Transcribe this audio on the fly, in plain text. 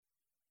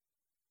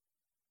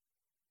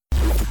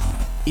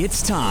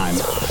It's time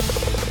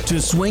to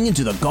swing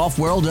into the golf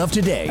world of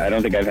today. I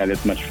don't think I've had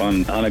this much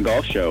fun on a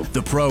golf show.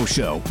 The Pro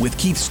Show with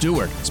Keith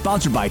Stewart,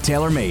 sponsored by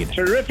TaylorMade.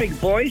 Terrific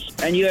voice,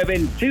 and you have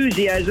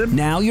enthusiasm.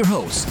 Now your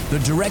host, the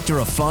director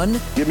of fun.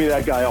 Give me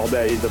that guy all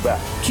day. He's the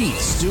best. Keith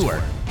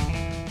Stewart.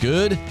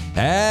 Good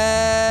afternoon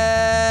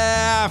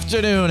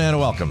and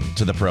welcome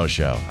to the Pro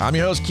Show. I'm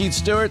your host, Keith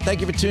Stewart.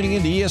 Thank you for tuning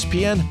in to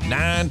ESPN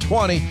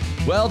 920.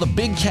 Well, the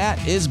Big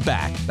Cat is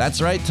back.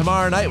 That's right.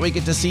 Tomorrow night we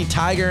get to see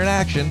Tiger in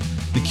action.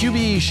 The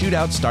QBE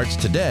shootout starts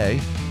today.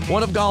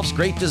 One of golf's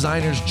great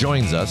designers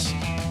joins us,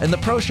 and the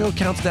Pro Show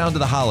counts down to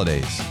the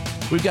holidays.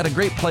 We've got a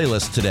great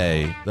playlist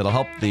today that'll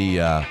help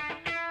the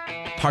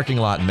parking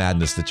lot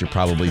madness that you're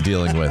probably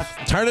dealing with.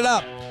 Turn it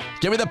up.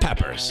 Give me the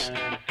peppers.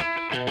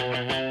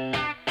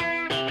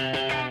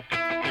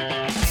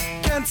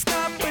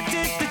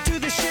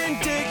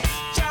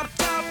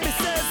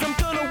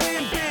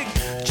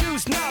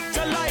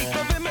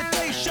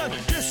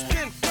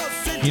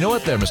 You know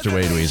what there, Mr.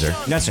 Wade Weezer?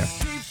 Yes, sir.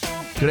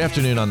 Good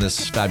afternoon on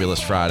this fabulous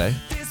Friday,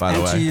 by the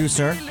way. And to you,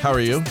 sir. How are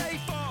you?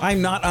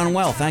 I'm not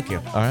unwell, thank you.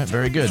 All right,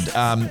 very good.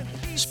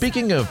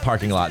 Speaking of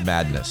parking lot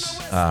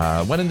madness,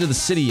 went into the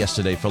city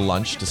yesterday for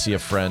lunch to see a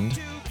friend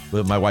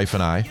with my wife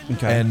and I.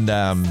 Okay. And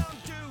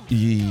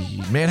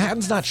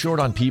Manhattan's not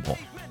short on people.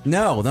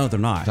 No, they're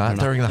not. Not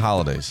during the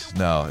holidays.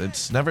 No,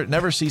 it's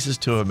never ceases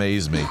to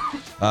amaze me.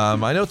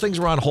 I know things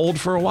were on hold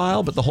for a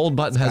while, but the hold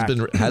button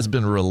has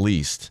been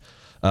released.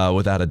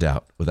 Without a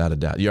doubt.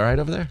 You all right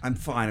over there? I'm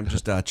fine. I'm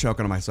just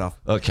choking on myself.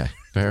 Okay.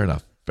 Fair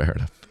enough.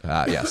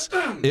 Yes.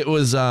 It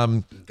was...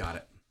 Got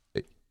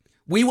it.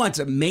 We went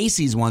to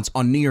Macy's once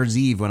on New Year's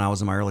Eve when I was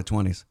in my early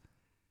 20s.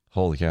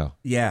 Holy cow.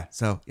 Yeah,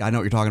 so I know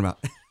what you're talking about.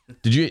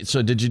 Did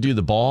you do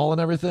the ball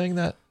and everything?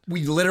 That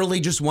We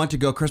literally just went to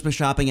go Christmas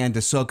shopping and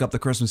to soak up the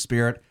Christmas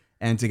spirit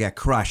and to get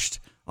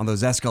crushed on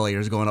those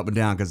escalators going up and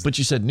down. But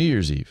you said New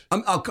Year's Eve.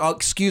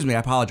 Excuse me, I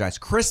apologize.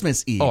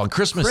 Christmas Eve. Oh, on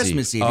Christmas Eve.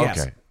 Christmas Eve, yes.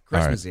 Okay.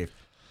 Christmas Eve.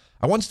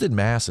 I once did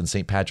Mass in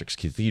St. Patrick's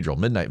Cathedral,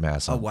 midnight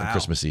Mass on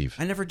Christmas Eve.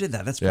 I never did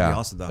that. That's pretty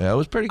awesome, though. Yeah, it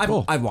was pretty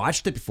cool. I've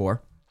watched it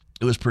before.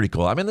 It was pretty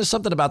cool. I mean, there's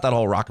something about that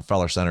whole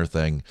Rockefeller Center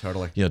thing.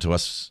 Totally. To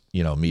us,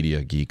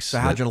 media geeks. So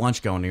how'd your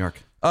lunch go in New York?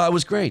 It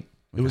was great.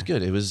 Okay. It was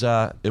good.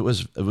 It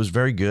was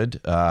very good.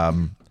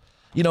 Do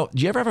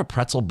you ever have a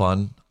pretzel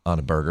bun on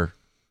a burger?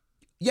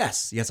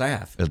 Yes, I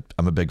have.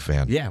 I'm a big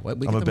fan. Yeah, we I'm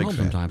get a them big home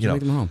fan. sometimes. We make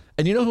them home.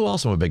 And you know who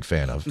else I'm a big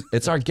fan of?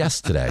 It's our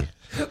guest today.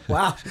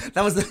 Wow,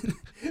 that was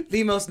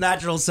the most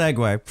natural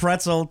segue.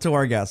 Pretzel to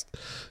our guest.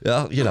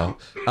 Well,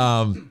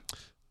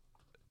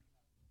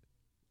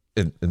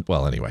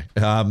 anyway,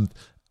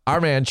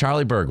 our man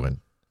Charlie Bergwijn,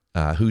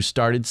 who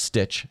started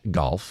Stitch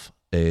Golf,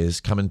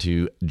 is coming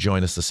to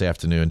join us this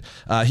afternoon.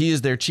 He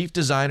is their chief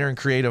designer and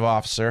creative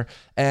officer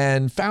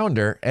and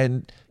founder.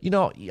 And,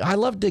 I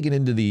love digging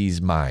into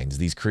these minds,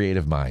 these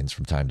creative minds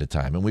from time to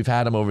time. And we've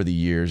had them over the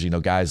years,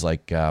 guys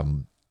like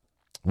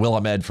Will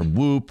Ahmed from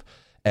Whoop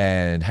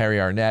and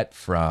Harry Arnett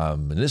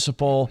from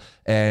Municipal.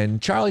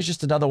 And Charlie's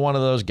just another one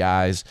of those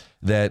guys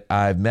that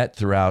I've met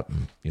throughout,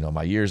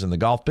 my years in the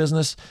golf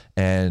business.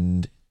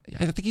 And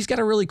I think he's got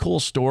a really cool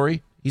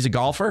story. He's a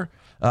golfer.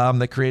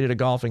 That created a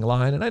golfing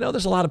line. And I know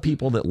there's a lot of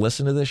people that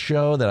listen to this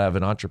show that have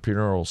an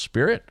entrepreneurial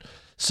spirit.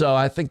 So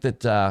I think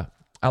that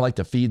I like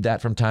to feed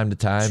that from time to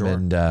time. Sure.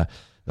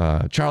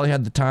 And Charlie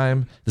had the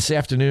time this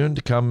afternoon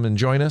to come and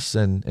join us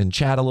and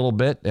chat a little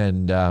bit.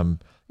 And,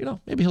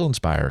 maybe he'll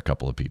inspire a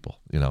couple of people,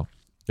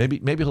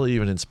 Maybe he'll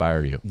even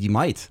inspire you. You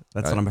might.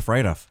 That's what I'm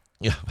afraid of.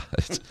 Yeah.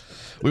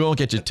 We won't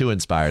get you too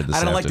inspired this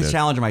afternoon. I don't like to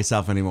challenge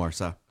myself anymore.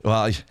 So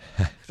well,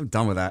 I'm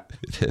done with that.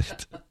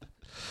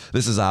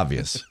 This is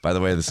obvious, by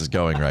the way this is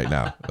going right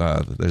now.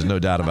 There's no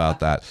doubt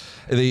about that.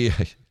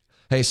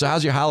 Hey, so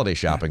how's your holiday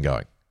shopping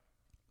going?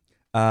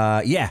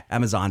 Yeah,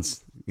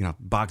 Amazon's,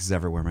 boxes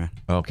everywhere, man.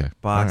 Okay.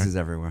 Boxes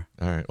everywhere.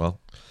 All right, well,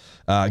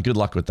 good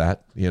luck with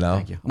that,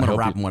 Thank you. I'm going to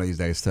wrap them one of these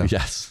days, too.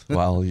 Yes,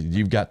 well,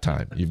 you've got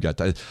time.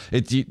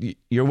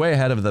 You're way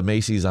ahead of the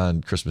Macy's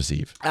on Christmas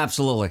Eve.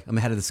 Absolutely. I'm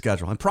ahead of the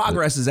schedule. And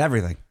progress is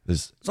everything.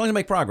 As long as you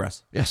make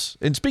progress. Yes.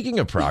 And speaking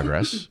of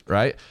progress,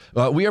 right,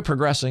 we are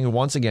progressing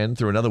once again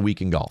through another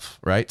week in golf,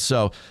 right?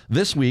 So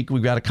this week,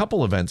 we've got a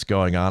couple events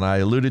going on. I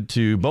alluded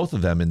to both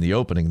of them in the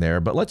opening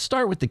there, but let's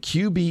start with the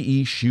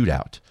QBE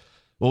Shootout.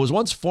 What was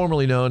once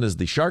formerly known as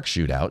the Shark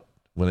Shootout,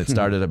 when it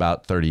started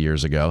about 30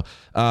 years ago.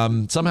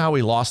 Somehow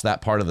we lost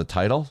that part of the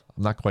title.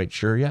 I'm not quite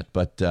sure yet,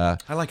 but... I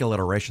like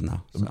alliteration,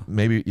 though. So.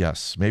 Maybe,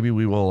 yes. Maybe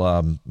we will,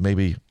 I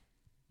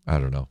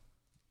don't know.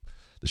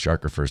 The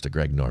Shark refers to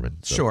Greg Norman.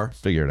 So sure.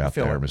 Figure it out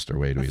there, it. Mr.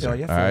 Wade Weezer.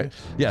 You. All right.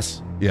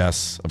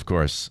 Yes, of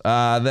course.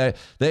 They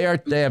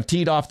have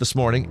teed off this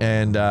morning,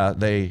 and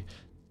the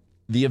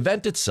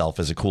event itself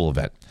is a cool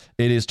event.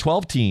 It is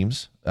 12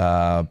 teams,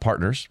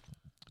 partners,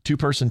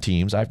 two-person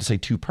teams. I have to say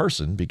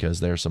two-person because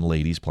there are some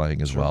ladies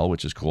playing as well,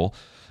 which is cool.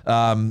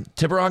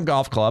 Tiburon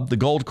Golf Club, the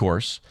Gold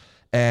Course,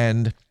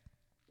 and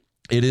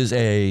it is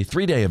a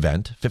 3-day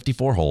event,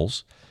 54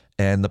 holes,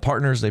 and the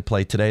partners they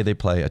play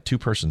a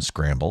two-person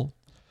scramble.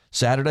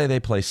 Saturday, they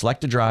play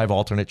select a drive,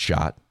 alternate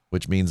shot.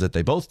 which means that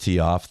they both tee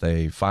off.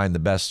 They find the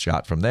best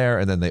shot from there,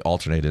 and then they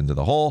alternate into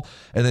the hole.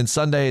 And then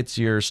Sunday, it's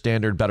your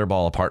standard better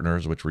ball of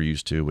partners, which we're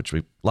used to, which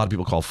a lot of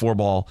people call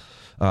 4-ball.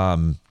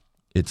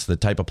 It's the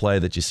type of play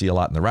that you see a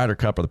lot in the Ryder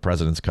Cup or the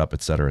President's Cup,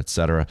 et cetera, et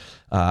cetera.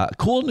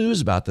 Cool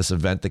news about this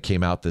event that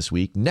came out this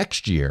week.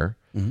 Next year,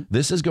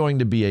 this is going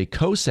to be a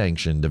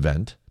co-sanctioned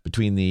event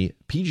between the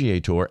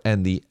PGA Tour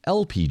and the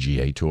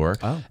LPGA Tour,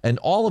 and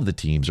all of the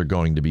teams are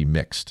going to be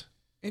mixed.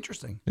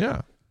 Interesting.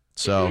 Yeah.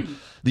 So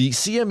the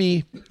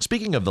CME,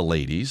 speaking of the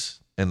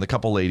ladies and the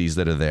couple ladies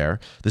that are there,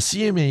 the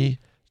CME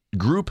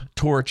Group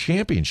Tour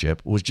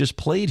Championship was just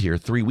played here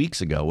 3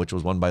 weeks ago, which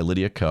was won by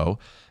Lydia Ko.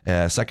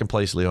 Second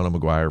place, Leona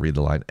Maguire, read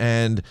the line.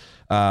 And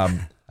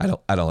I don't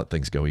let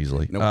things go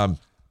easily. Nope.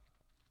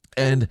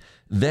 And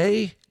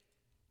they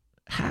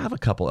have a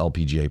couple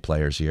LPGA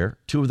players here.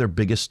 Two of their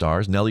biggest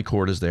stars, Nelly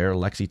Court is there,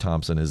 Lexi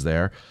Thompson is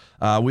there.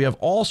 We have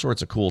all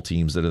sorts of cool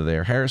teams that are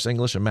there. Harris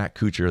English and Matt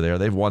Kuchar are there.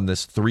 They've won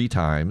this 3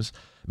 times.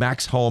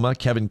 Max Homa,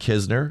 Kevin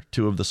Kisner,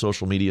 two of the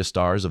social media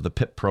stars of the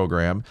PIP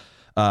program.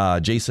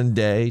 Jason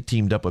Day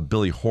teamed up with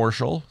Billy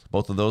Horschel.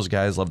 Both of those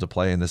guys love to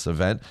play in this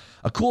event.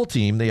 A cool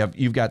team.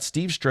 You've got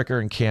Steve Stricker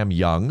and Cam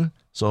Young.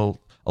 So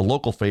a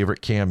local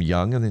favorite, Cam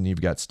Young. And then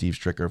you've got Steve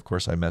Stricker. Of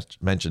course, I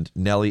mentioned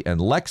Nelly and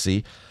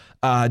Lexi.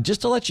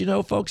 Just to let you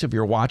know, folks, if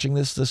you're watching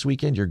this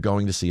weekend, you're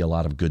going to see a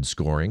lot of good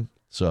scoring.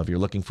 So if you're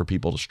looking for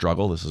people to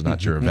struggle, this is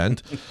not your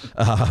event.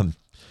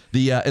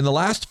 In the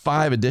last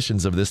 5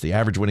 editions of this, the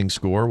average winning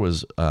score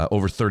was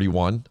over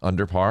 31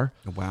 under par.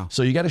 Oh, wow.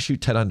 So you got to shoot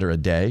 10 under a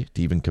day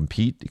to even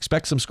compete.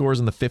 Expect some scores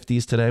in the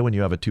 50s today when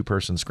you have a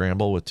 2-person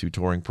scramble with 2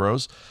 touring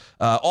pros.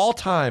 All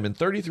time in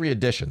 33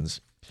 editions,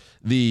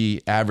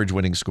 the average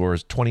winning score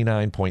is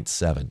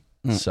 29.7.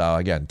 So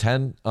again,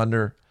 10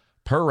 under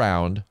per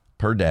round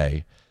per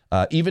day,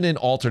 even in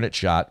alternate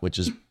shot, which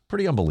is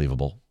pretty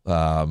unbelievable.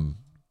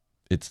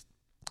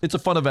 It's a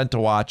fun event to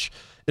watch.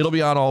 It'll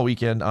be on all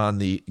weekend on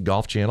the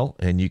Golf Channel,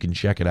 and you can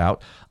check it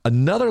out.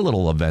 Another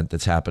little event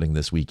that's happening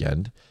this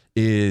weekend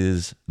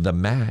is the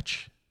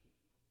Match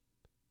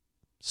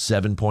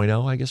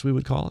 7.0, I guess we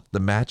would call it. The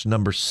Match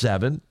number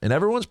 7. And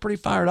everyone's pretty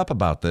fired up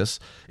about this.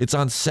 It's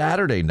on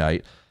Saturday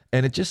night,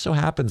 and it just so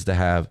happens to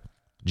have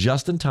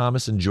Justin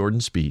Thomas and Jordan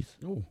Spieth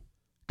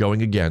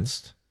going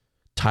against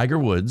Tiger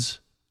Woods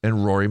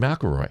and Rory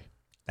McIlroy.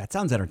 That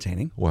sounds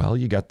entertaining. Well,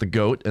 you got the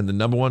GOAT and the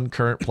number 1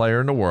 current player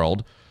in the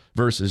world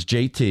versus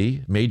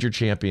JT, major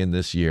champion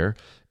this year,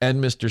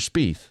 and Mr.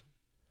 Spieth,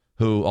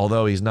 who,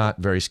 although he's not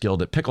very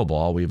skilled at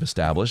pickleball, we've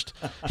established,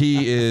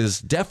 he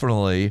is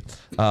definitely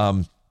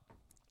a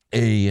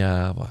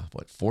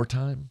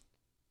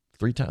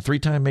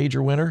 3-time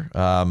major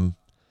winner.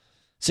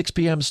 6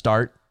 p.m.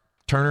 start,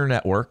 Turner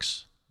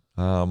Networks.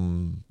 We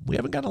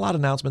haven't got a lot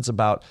of announcements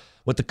about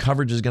what the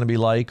coverage is going to be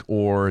like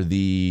or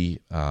the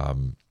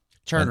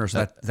Turner's,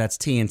 that's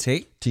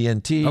TNT?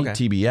 TNT, Okay.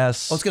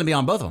 TBS. Oh, it's going to be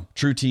on both of them.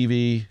 True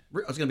TV.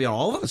 It's going to be on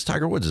all of them? It's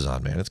Tiger Woods is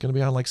on, man. It's going to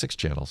be on like 6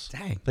 channels.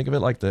 Dang. Think of it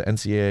like the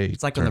NCAA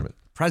It's like when tournament.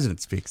 the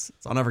president speaks.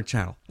 It's on every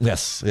channel.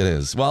 Yes, it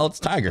is. Well, it's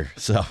Tiger.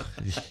 So,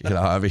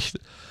 I mean,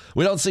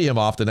 we don't see him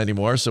often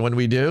anymore. So when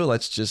we do,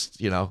 let's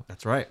just,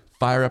 That's right.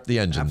 fire up the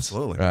engines.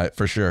 Absolutely. Right,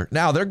 for sure.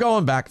 Now they're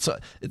going back. So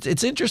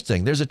it's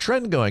interesting. There's a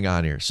trend going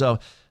on here. So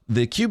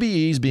the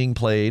QBE is being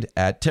played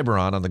at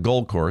Tiburon on the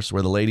Gold Course,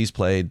 where the ladies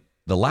played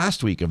the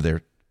last week of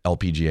their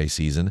LPGA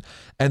season.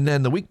 And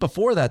then the week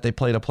before that, they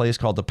played a place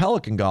called the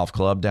Pelican Golf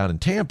Club down in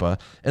Tampa.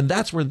 And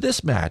that's where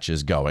this match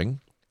is going.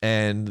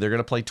 And they're going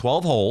to play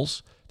 12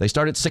 holes. They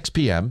start at 6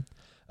 p.m.,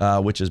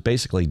 which is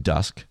basically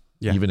dusk,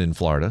 even in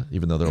Florida,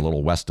 even though they're a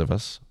little west of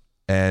us.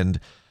 And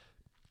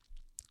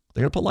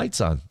they're going to put lights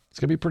on. It's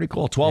going to be pretty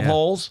cool. 12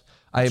 holes.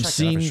 I've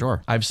seen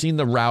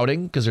the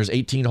routing because there's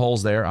 18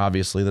 holes there,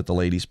 obviously, that the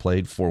ladies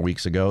played 4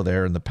 weeks ago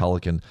there in the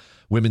Pelican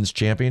Women's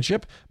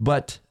Championship.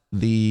 But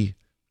the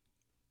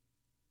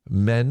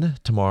men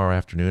tomorrow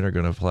afternoon are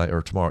going to play,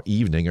 or tomorrow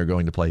evening are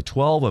going to play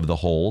 12 of the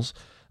holes.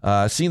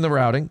 Seen the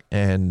routing,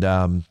 and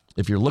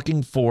if you're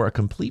looking for a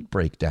complete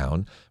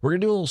breakdown, we're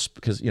going to do a little,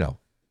 because,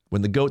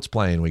 when the GOAT's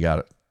playing, we got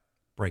to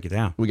break it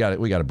down. We got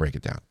to break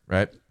it down,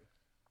 right?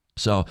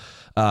 So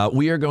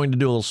we are going to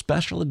do a little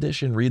special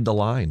edition Read the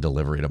Line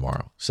delivery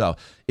tomorrow. So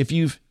if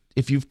you've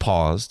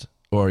paused,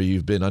 or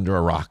you've been under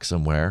a rock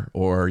somewhere,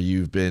 or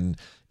you've been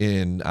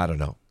in, I don't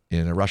know,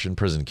 in a Russian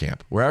prison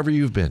camp, wherever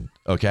you've been,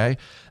 okay?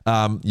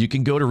 You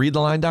can go to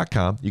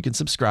readtheline.com. You can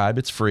subscribe.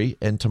 It's free.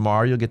 And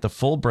tomorrow you'll get the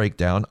full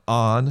breakdown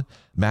on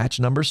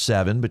match number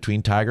 7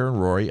 between Tiger and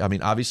Rory. I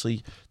mean,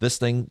 obviously, this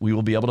thing we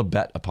will be able to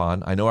bet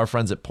upon. I know our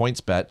friends at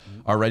PointsBet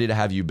are ready to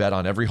have you bet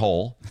on every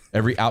hole,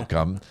 every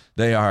outcome.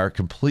 They are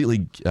completely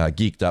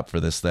geeked up for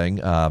this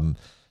thing.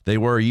 They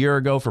were a year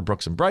ago for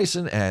Brooks and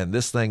Bryson, and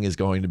this thing is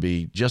going to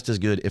be just as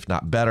good, if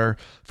not better,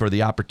 for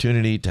the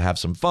opportunity to have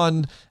some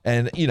fun.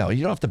 And, you don't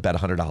have to bet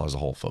 $100 a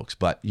hole, folks,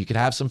 but you can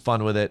have some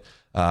fun with it.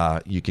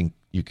 You can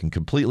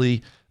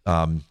completely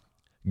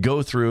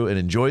go through and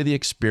enjoy the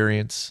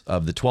experience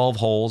of the 12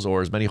 holes,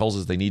 or as many holes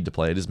as they need to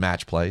play. It is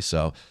match play.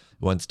 So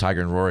once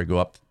Tiger and Rory go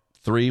up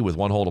 3 with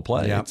 1 hole to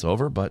play, it's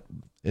over, but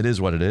it is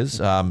what it is.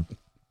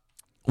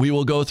 We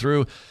will go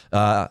through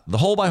the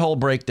hole-by-hole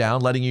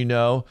breakdown, letting you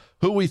know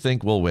who we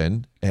think will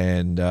win,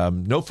 and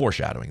no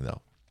foreshadowing,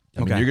 though. I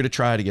mean, you're going to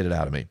try to get it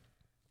out of me.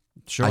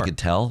 Sure. I could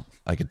tell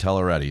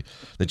already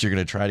that you're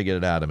going to try to get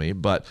it out of me.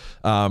 But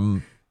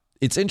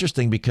it's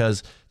interesting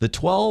because the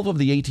 12 of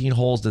the 18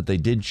 holes that they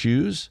did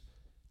choose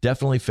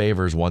definitely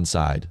favors one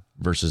side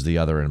versus the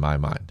other in my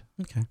mind.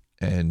 Okay.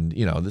 And,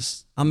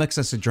 this... I'll mix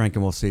us a drink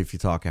and we'll see if you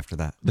talk after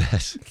that.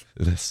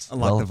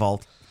 Unlock the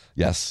vault.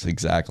 Yes,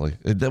 exactly.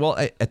 Well,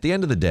 at the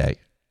end of the day,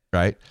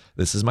 right,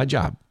 this is my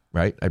job,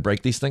 right? I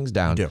break these things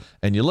down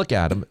and you look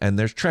at them and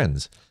there's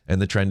trends,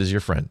 and the trend is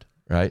your friend,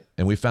 right?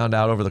 And we found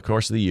out over the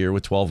course of the year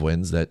with 12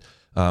 wins that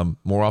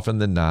more often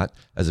than not,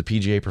 as a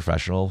PGA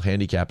professional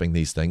handicapping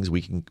these things,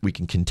 we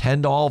can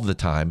contend all of the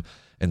time,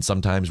 and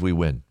sometimes we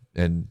win.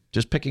 And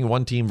just picking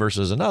one team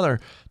versus another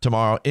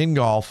tomorrow in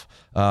golf,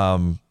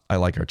 I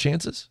like our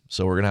chances.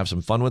 So we're going to have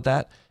some fun with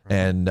that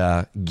and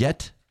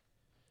get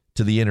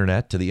to the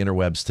internet, to the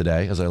interwebs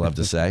today, as I love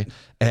to say,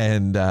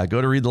 and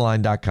go to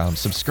readtheline.com.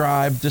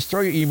 Subscribe. Just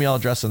throw your email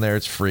address in there.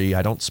 It's free.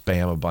 I don't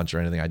spam a bunch or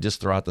anything. I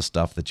just throw out the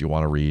stuff that you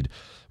want to read,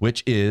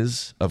 which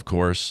is, of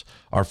course,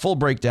 our full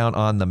breakdown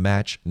on the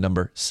match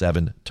number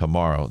 7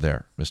 tomorrow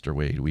there, Mr.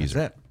 Wade Weezer.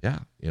 That's it. Yeah,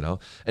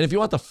 And if you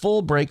want the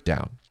full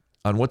breakdown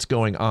on what's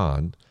going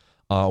on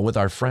with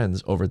our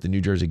friends over at the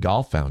New Jersey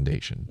Golf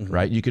Foundation,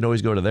 right, you can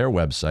always go to their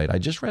website. I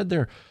just read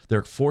their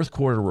fourth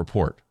quarter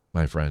report,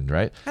 my friend,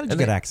 right? How did you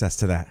get access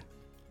to that?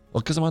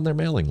 Well, because I'm on their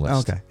mailing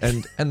list. Okay.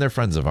 And they're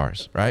friends of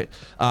ours, right?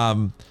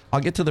 I'll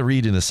get to the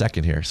read in a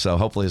second here, so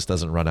hopefully this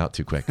doesn't run out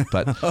too quick.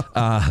 But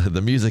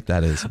the music,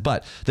 that is.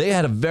 But they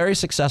had a very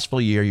successful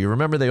year. You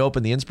remember they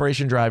opened the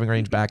Inspiration Driving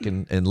Range back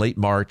in late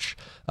March.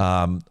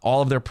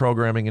 All of their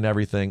programming and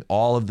everything,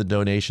 all of the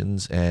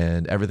donations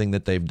and everything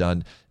that they've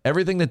done,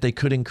 everything that they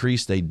could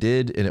increase, they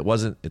did. And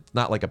it's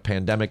not like a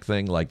pandemic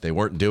thing, like they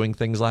weren't doing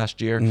things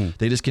last year.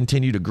 They just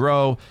continue to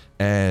grow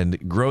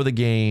the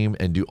game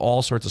and do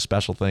all sorts of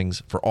special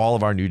things for all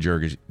of our New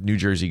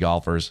Jersey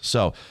golfers.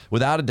 So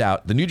without a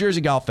doubt, the New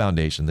Jersey Golf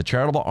Foundation, the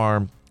charitable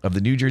arm of the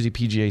New Jersey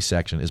PGA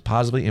section, is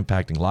positively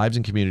impacting lives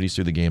and communities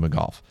through the game of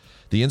golf.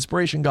 The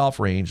Inspiration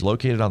Golf Range,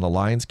 located on the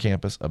Lions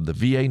campus of the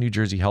VA New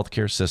Jersey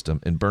Healthcare System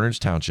in Bernards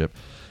Township,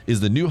 is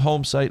the new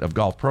home site of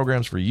golf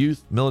programs for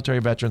youth, military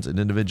veterans, and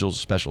individuals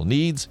with special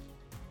needs.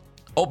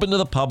 Open to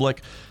the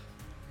public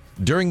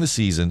during the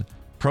season,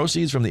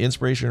 proceeds from the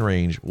Inspiration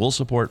Range will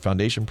support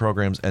foundation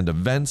programs and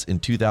events in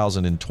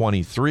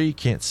 2023.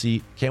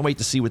 Can't wait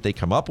to see what they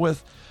come up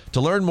with. To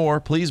learn more,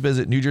 please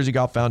visit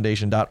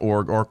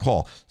NewJerseyGolfFoundation.org or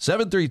call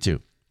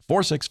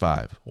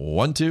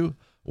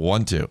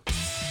 732-465-1212.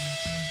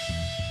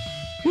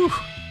 Whew.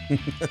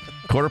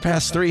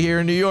 3:15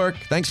 here in New York.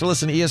 Thanks for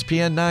listening to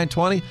ESPN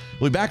 920.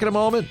 We'll be back in a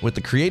moment with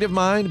the creative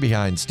mind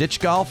behind Stitch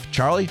Golf,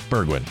 Charlie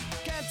Bergwijn.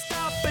 Can't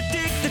stop,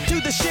 addicted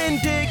to the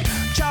shindig.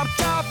 Chop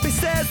chop, he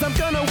says I'm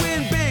gonna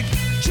win big.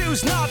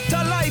 Choose not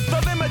a life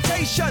of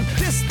imitation.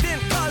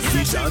 Distant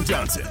Keyshawn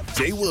Johnson,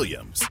 Jay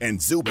Williams,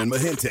 and Zubin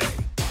Mehenti.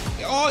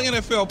 All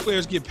NFL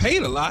players get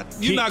paid a lot.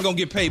 You're not going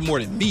to get paid more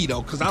than me,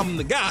 though, because I'm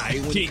the guy.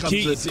 When it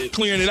comes to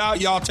clearing it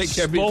out, y'all take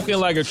care of business. Spoken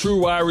like a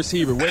true wide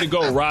receiver. Way to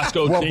go,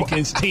 Roscoe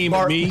Jenkins, team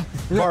Bart, and me.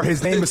 Bart,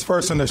 his name is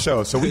first on the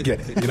show, so we get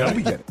it. We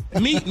get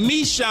it.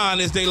 Me, Sean,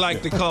 as they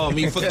like to call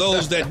me, for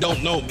those that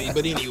don't know me.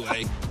 But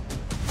anyway.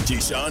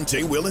 Keyshawn,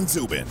 J. Will, and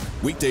Zubin.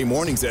 Weekday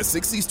mornings at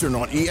 6 Eastern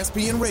on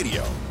ESPN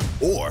Radio.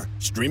 Or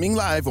streaming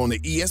live on the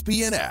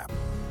ESPN app.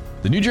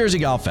 The New Jersey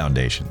Golf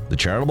Foundation, the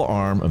charitable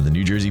arm of the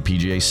New Jersey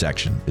PGA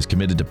section, is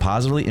committed to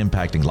positively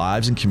impacting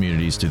lives and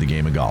communities through the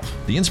game of golf.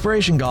 The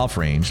Inspiration Golf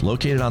Range,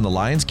 located on the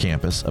Lions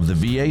campus of the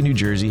VA New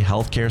Jersey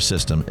Healthcare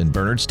System in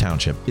Bernards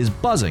Township, is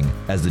buzzing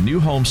as the new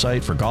home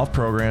site for golf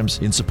programs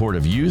in support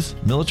of youth,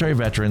 military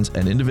veterans,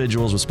 and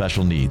individuals with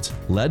special needs.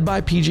 Led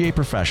by PGA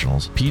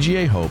professionals,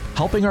 PGA Hope,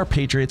 Helping Our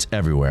Patriots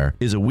Everywhere,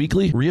 is a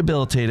weekly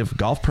rehabilitative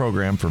golf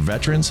program for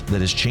veterans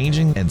that is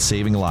changing and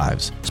saving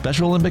lives.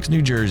 Special Olympics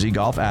New Jersey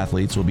golf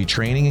athletes will be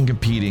training and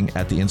competing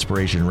at the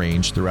Inspiration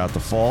Range throughout the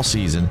fall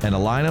season, and a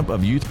lineup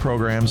of youth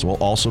programs will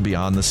also be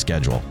on the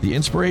schedule. The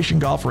Inspiration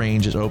Golf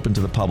Range is open to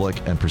the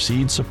public and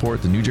proceeds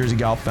support the New Jersey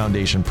Golf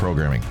Foundation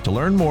programming. To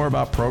learn more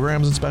about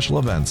programs and special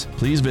events,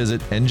 please visit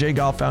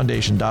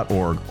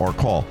njgolffoundation.org or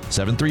call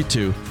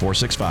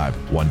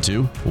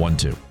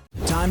 732-465-1212.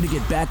 Time to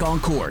get back on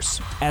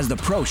course as the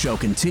Pro Show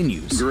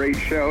continues. Great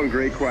show and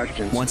great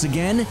questions. Once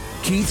again,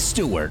 Keith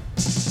Stewart.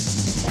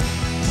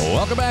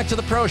 Welcome back to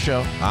the Pro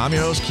Show. I'm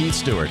your host, Keith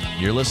Stewart.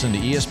 You're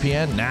listening to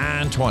ESPN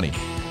 920.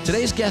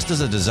 Today's guest is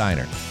a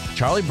designer.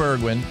 Charlie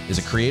Bergwijn is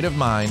a creative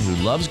mind who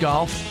loves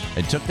golf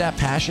and took that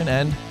passion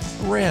and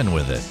ran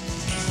with it.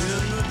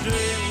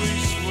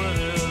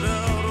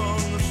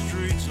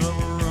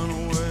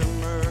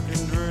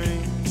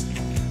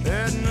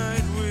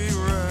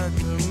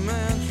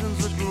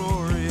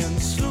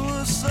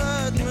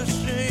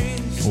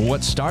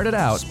 What started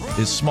out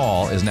as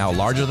small is now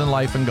larger than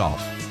life in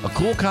golf. A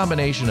cool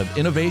combination of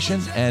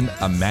innovation and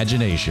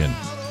imagination.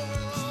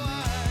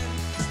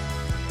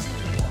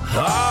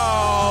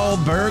 Oh,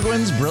 Charlie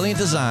Burgwin's brilliant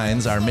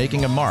designs are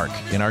making a mark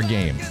in our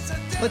game.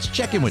 Let's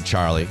check in with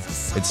Charlie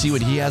and see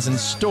what he has in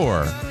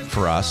store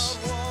for us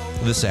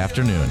this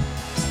afternoon.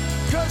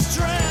 'Cause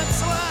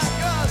tramps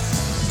like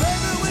us,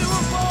 baby, we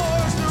were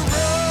born to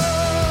run.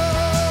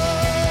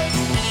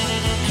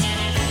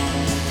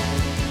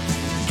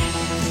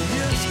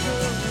 Yes,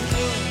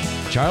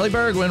 girl. Charlie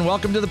Burgwin,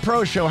 welcome to the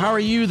Pro Show. How are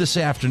you this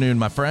afternoon,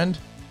 my friend?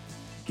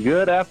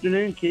 Good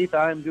afternoon, Keith.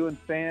 I'm doing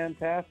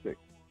fantastic.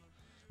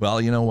 Well,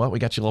 you know what? We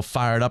got you a little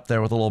fired up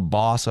there with a little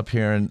boss up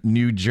here in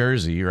New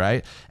Jersey,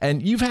 right?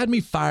 And you've had me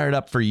fired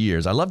up for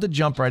years. I love to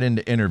jump right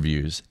into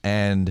interviews.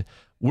 And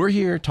we're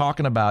here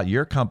talking about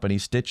your company,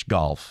 Stitch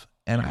Golf.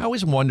 And I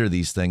always wonder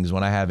these things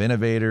when I have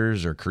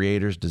innovators or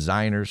creators,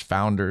 designers,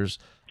 founders,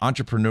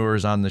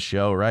 entrepreneurs on the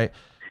show, right?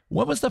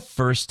 What was the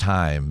first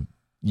time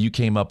you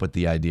came up with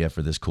the idea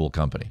for this cool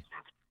company?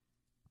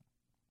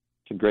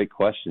 It's a great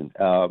question.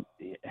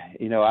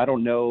 I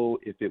don't know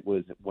if it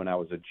was when I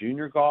was a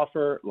junior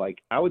golfer.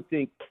 Like, I would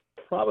think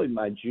probably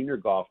my junior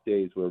golf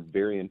days were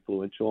very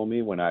influential on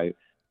me when I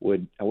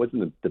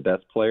wasn't the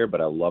best player, but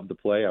I loved to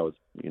play. I was,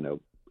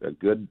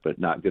 good, but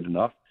not good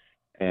enough.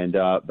 And,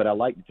 but I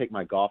like to take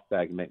my golf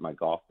bag and make my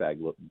golf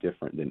bag look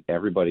different than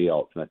everybody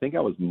else. And I think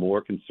I was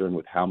more concerned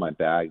with how my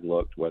bag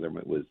looked, whether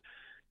it was,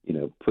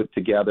 put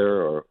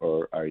together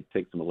or I'd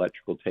take some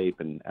electrical tape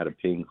and add a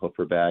ping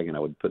hoofer bag and I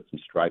would put some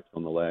stripes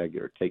on the leg,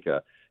 or take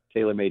a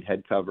TaylorMade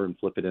head cover and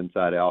flip it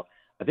inside out.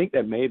 I think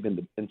that may have been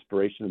the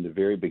inspiration in the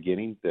very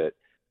beginning, that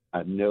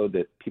I know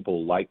that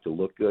people like to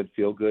look good,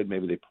 feel good,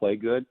 maybe they play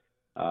good.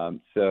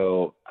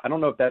 So I don't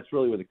know if that's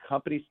really where the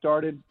company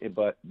started,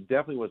 but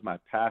definitely was my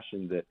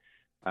passion that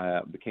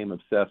I became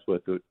obsessed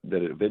with,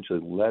 that it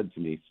eventually led to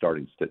me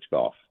starting Stitch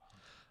Golf.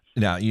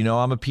 Now,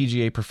 I'm a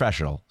PGA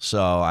professional,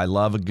 so I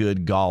love a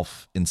good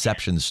golf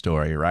inception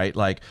story, right?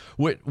 Like,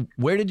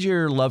 where did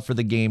your love for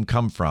the game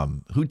come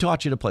from? Who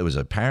taught you to play? Was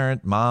it a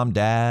parent, mom,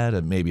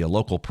 dad, maybe a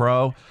local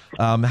pro?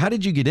 How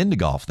did you get into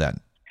golf then?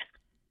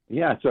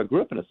 Yeah, so I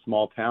grew up in a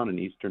small town in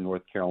eastern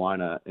North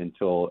Carolina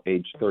until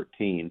age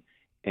 13.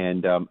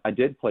 And I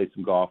did play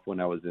some golf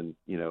when I was in,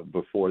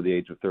 before the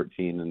age of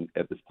 13, and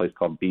at this place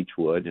called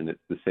Beechwood. And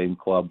it's the same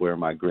club where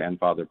my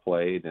grandfather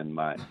played and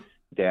my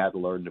dad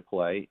learned to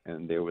play.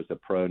 And there was a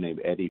pro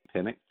named Eddie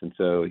Penix. And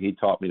so he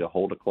taught me to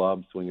hold a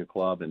club, swing a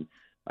club. And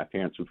my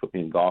parents would put me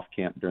in golf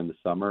camp during the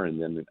summer.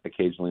 And then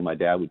occasionally my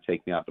dad would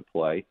take me out to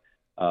play.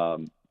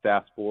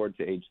 Fast forward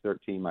to age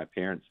 13, my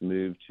parents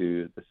moved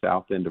to the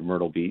south end of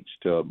Myrtle Beach,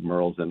 to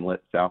Murrells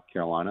Inlet, South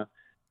Carolina.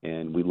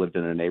 And we lived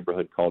in a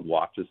neighborhood called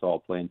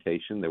Wachesaw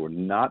Plantation. There were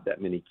not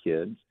that many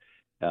kids,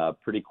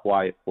 pretty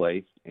quiet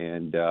place,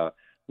 and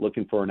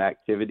looking for an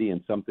activity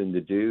and something to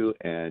do.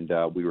 And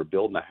we were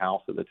building a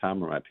house at the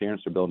time, or my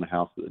parents were building a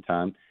house at the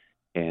time.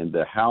 And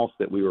the house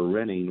that we were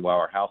renting while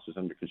our house was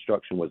under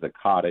construction was a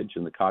cottage,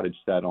 and the cottage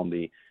sat on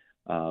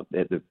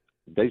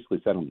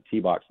basically sat on the tee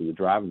box of the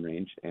driving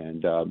range.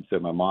 And so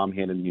my mom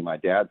handed me my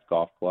dad's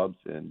golf clubs,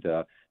 and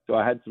so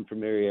I had some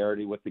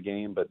familiarity with the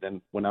game, but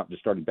then went out and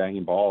just started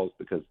banging balls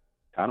because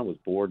kind of was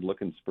bored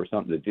looking for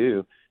something to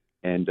do,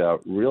 and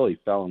really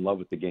fell in love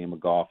with the game of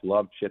golf.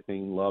 Loved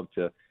chipping, loved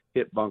to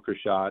hit bunker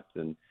shots,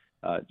 and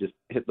just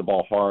hit the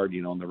ball hard,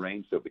 on the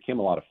range. So it became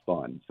a lot of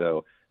fun.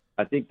 So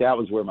I think that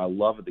was where my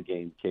love of the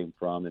game came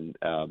from. And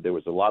there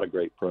was a lot of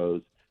great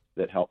pros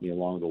that helped me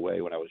along the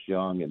way when I was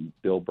young. And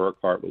Bill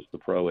Burkhart was the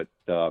pro at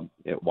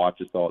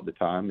Wachesaw at the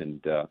time.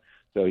 And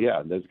so,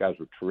 yeah, those guys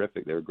were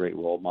terrific. They were great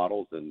role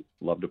models and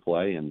loved to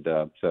play. And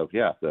so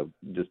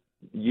just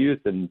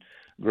youth and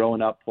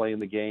growing up playing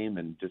the game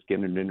and just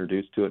getting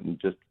introduced to it and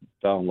just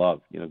fell in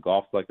love.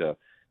 Golf's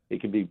it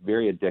can be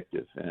very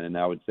addictive. And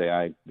I would say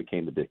I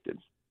became addicted.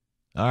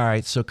 All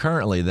right. So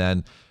currently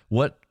then,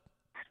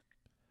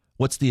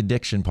 what's the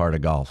addiction part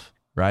of golf,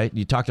 right?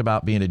 You talked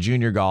about being a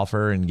junior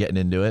golfer and getting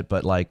into it,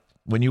 but like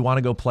when you want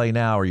to go play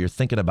now, or you're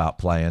thinking about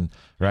playing,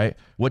 right?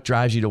 What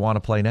drives you to want to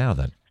play now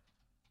then?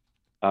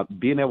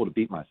 Being able to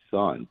beat my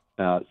son.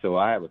 So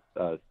I have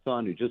a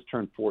son who just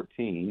turned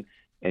 14,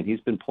 and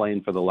he's been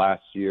playing for the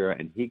last year,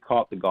 and he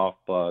caught the golf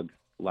bug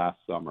last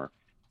summer.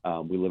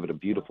 We live at a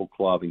beautiful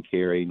club in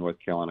Cary, North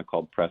Carolina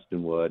called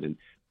Prestonwood, and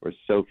we're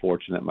so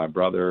fortunate. My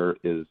brother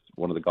is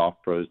one of the golf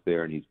pros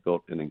there, and he's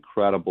built an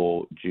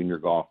incredible junior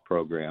golf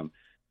program.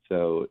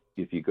 So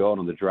if you go out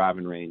on the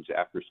driving range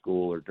after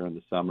school or during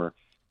the summer,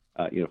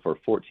 for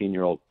a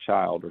 14-year-old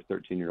child or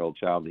 13-year-old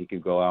child, he can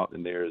go out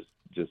and there's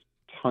just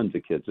tons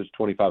of kids. There's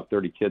 25,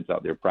 30 kids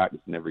out there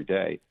practicing every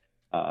day.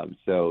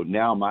 So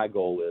now my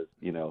goal is,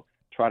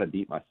 try to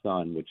beat my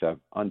son, which I've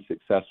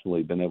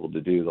unsuccessfully been able to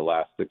do the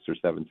last 6 or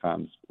 7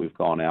 times we've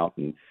gone out.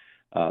 And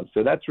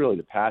so that's really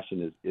the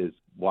passion is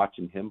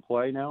watching him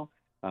play now.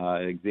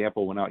 An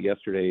example, went out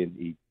yesterday and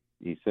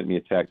he sent me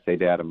a text, "Hey,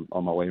 Dad, I'm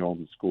on my way home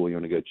from school. You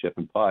want to go chip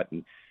and putt?"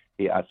 And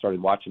I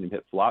started watching him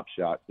hit flop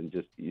shots and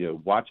just,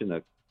 watching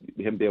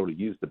him be able to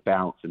use the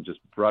bounce and just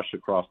brush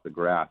across the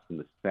grass and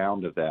the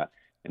sound of that.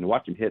 And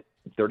watch him hit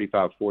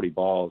 35, 40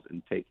 balls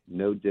and take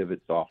no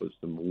divots off of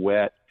some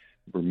wet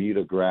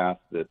Bermuda grass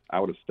that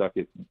I would have stuck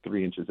it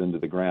 3 inches into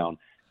the ground.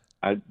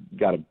 I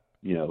got a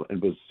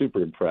and was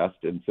super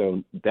impressed. And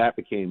so that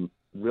became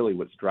really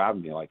what's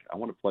driving me. Like, I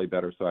want to play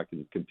better so I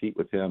can compete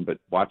with him, but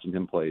watching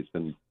him play has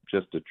been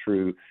just a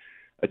true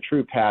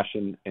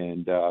passion.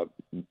 And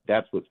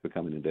that's what's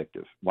becoming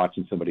addictive,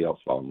 watching somebody else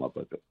fall in love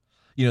with it.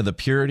 The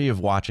purity of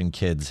watching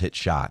kids hit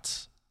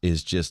shots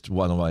is just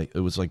one of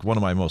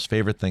my most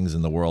favorite things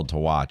in the world to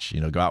watch.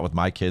 Go out with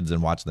my kids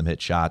and watch them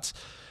hit shots,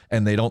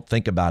 and they don't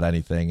think about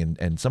anything.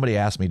 And somebody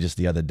asked me just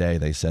the other day,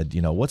 they said,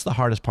 what's the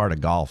hardest part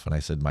of golf? And I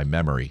said, my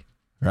memory,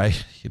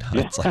 right?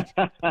 It's like,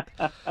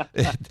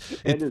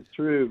 it is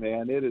true,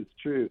 man. It is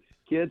true.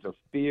 Kids are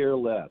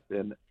fearless.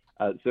 And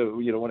so,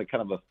 one of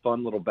kind of a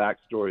fun little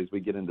backstory as we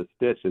get into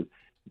Stitch is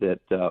that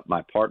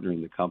my partner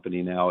in the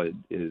company now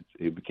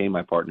he became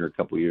my partner a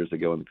couple of years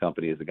ago in the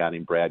company, is a guy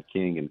named Brad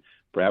King. And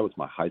Brad was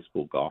my high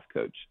school golf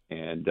coach.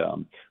 And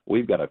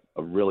we've got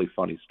a really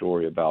funny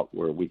story about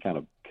where we kind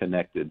of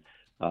connected.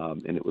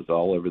 And it was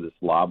all over this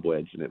lob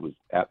wedge, and it was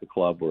at the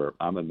club where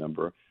I'm a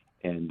member.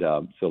 And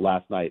so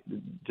last night,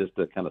 just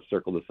to kind of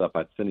circle this up,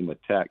 I sent him a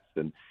text,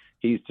 and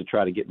he used to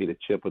try to get me to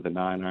chip with a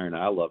 9-iron.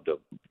 I love to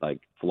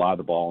fly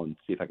the ball and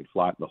see if I could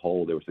fly it in the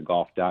hole. There was a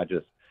Golf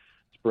Digest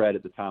spread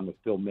at the time with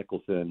Phil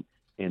Mickelson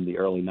in the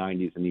early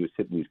 90s, and he was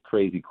hitting these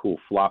crazy cool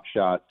flop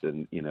shots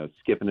and,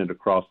 skipping it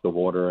across the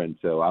water. And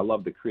so I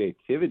love the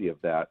creativity of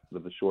that,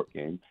 of the short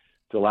game.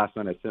 So last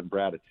night I sent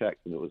Brad a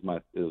text, and it was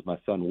my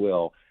son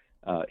Will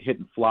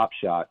hitting flop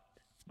shots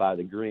by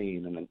the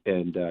green,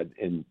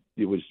 and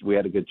we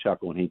had a good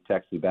chuckle, and he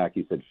texted me back.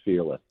 He said,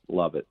 "Fearless,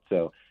 love it."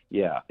 So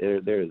yeah,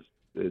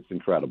 it's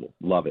incredible,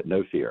 love it,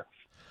 no fear.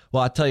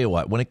 Well, I'll tell you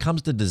what, when it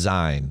comes to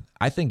design,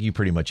 I think you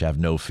pretty much have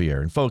no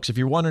fear. And folks, if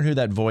you're wondering who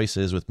that voice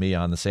is with me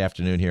on this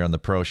afternoon here on the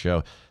Pro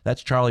Show,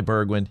 that's Charlie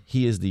Burgwin.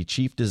 He is the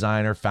chief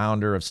designer,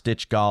 founder of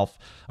Stitch Golf,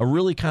 a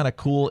really kind of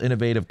cool,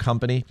 innovative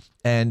company.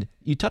 And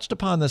you touched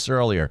upon this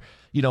earlier.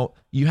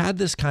 You had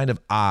this kind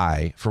of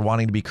eye for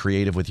wanting to be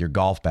creative with your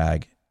golf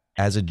bag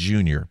as a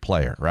junior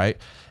player, right?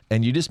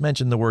 And you just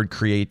mentioned the word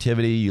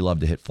creativity. You love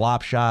to hit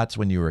flop shots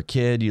when you were a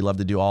kid. You love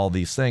to do all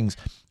these things.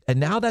 And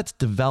now that's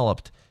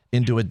developed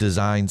into a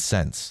design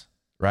sense,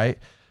 right?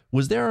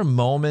 Was there a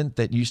moment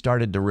that you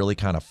started to really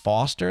kind of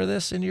foster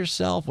this in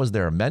yourself? Was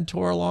there a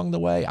mentor along the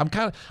way? I'm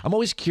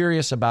always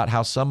curious about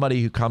how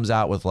somebody who comes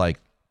out with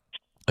like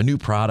a new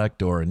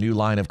product or a new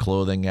line of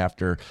clothing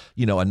after,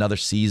 another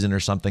season or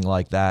something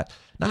like that,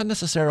 not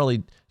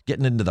necessarily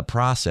getting into the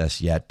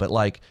process yet, but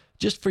like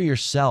just for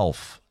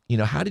yourself,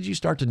 how did you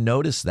start to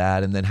notice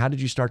that? And then how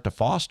did you start to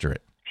foster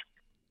it?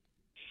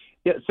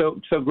 Yeah, so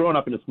growing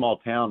up in a small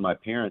town, my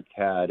parents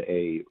had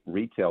a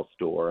retail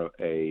store,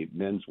 a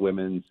men's,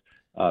 women's,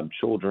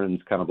 children's,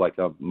 kind of like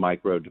a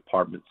micro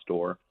department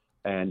store.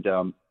 And,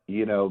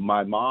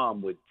 my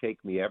mom would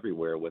take me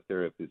everywhere with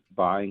her. If it's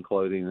buying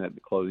clothing at the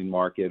clothing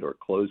market or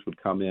clothes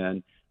would come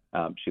in,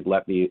 she'd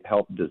let me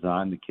help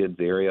design the kids'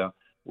 area,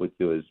 which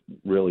was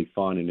really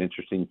fun and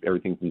interesting,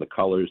 everything from the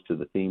colors to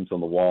the themes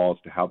on the walls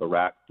to how the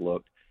racks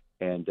looked.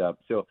 And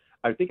so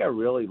I think I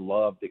really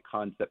love the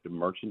concept of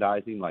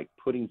merchandising, like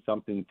putting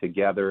something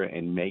together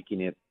and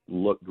making it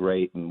look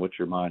great and what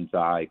your mind's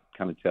eye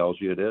kind of tells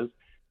you it is.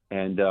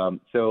 And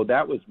so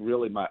that was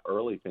really my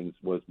early things,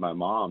 was my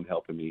mom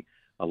helping me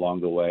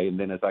along the way. And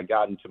then as I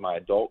got into my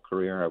adult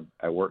career,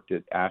 I worked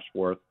at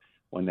Ashworth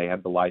when they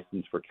had the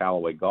license for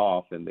Callaway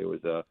Golf, and there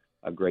was a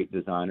great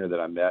designer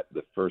that I met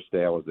the first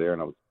day I was there,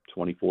 and I was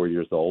 24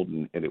 years old,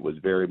 and it was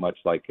very much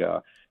like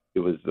it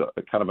was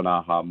a kind of an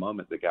aha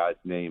moment. The guy's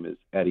name is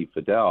Eddie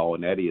Fidel,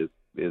 and Eddie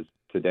is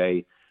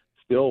today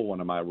still one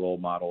of my role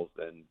models,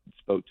 and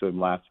spoke to him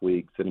last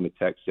week, sent him a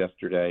text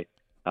yesterday.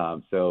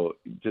 So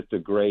just a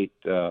great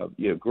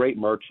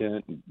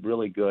merchant,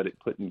 really good at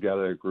putting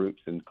together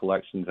groups and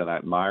collections, and I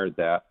admired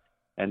that.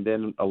 And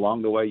then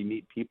along the way, you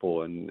meet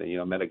people, and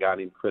I met a guy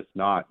named Chris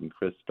Knott, and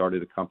Chris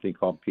started a company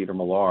called Peter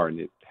Millar, and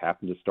it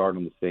happened to start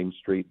on the same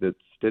street that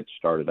Stitch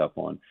started up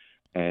on.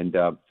 And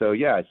so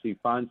you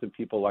find some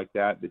people like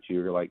that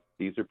you're like,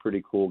 these are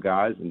pretty cool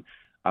guys, and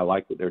I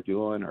like what they're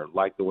doing or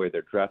like the way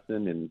they're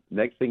dressing. And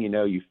next thing you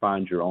know, you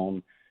find your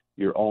own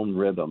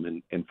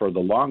rhythm. And for the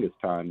longest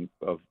time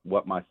of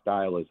what my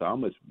style is,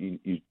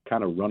 you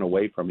kind of run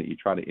away from it. You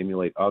try to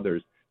emulate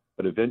others.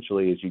 But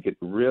eventually, as you get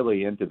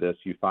really into this,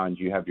 you find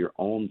you have your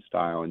own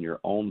style and your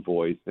own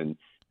voice, and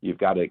you've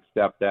got to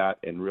accept that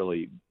and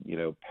really,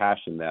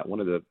 passion that. One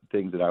of the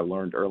things that I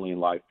learned early in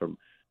life from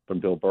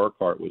Bill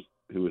Burkhart,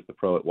 who was the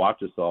pro at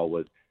Waukesha,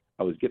 was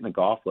I was getting a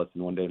golf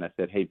lesson one day, and I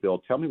said, "Hey, Bill,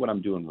 tell me what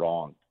I'm doing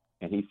wrong."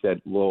 And he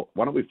said, "Well,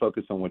 why don't we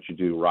focus on what you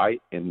do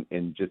right and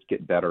just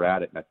get better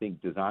at it?" And I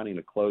think designing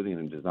a clothing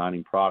and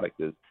designing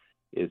product is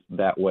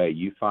that way.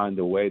 You find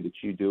the way that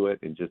you do it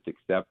and just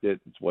accept it.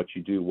 It's what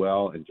you do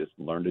well, and just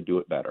learn to do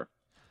it better.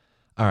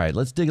 All right,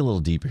 let's dig a little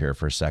deeper here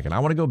for a second. I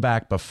want to go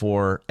back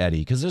before Eddie,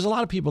 because there's a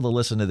lot of people that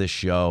listen to this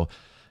show,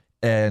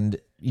 and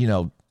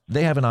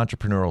they have an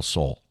entrepreneurial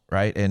soul,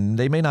 right? And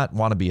they may not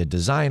want to be a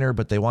designer,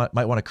 but they might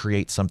want to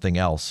create something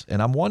else.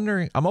 And I'm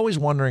always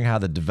wondering how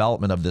the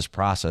development of this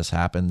process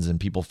happens and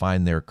people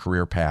find their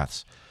career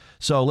paths.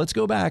 So let's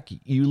go back.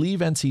 You leave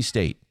NC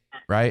State,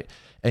 right?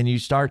 and you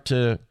start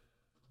to,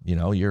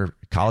 you're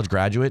a college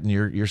graduate and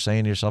you're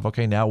saying to yourself,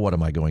 okay, now what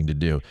am I going to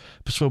do?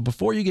 So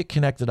before you get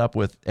connected up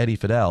with Eddie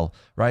Fidel,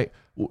 right?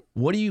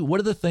 What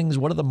are the things,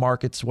 what are the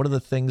markets, what are the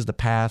things, the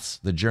paths,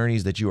 the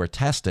journeys that you are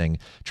testing,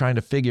 trying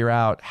to figure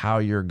out how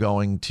you're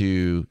going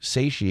to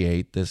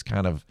satiate this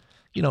kind of,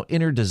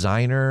 inner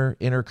designer,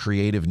 inner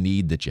creative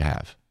need that you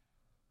have?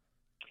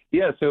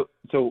 Yeah. So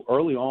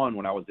early on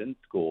when I was in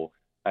school,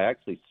 I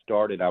actually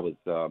started, I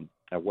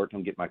worked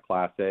on getting my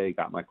Class A,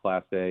 got my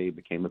Class A,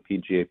 became a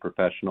PGA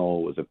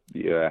professional,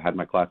 had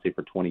my Class A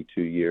for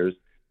 22 years,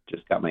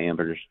 just got my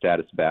amateur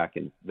status back,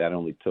 and that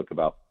only took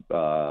about,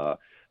 I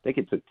think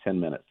it took 10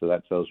 minutes. So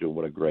that tells you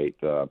what a great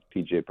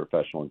PGA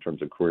professional in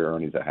terms of career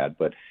earnings I had.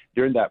 But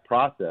during that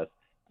process,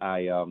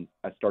 I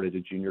started a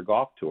junior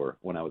golf tour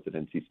when I was at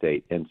NC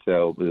State. And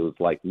so it was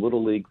like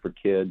Little League for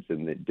kids,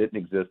 and it didn't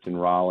exist in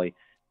Raleigh.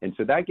 And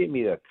so that gave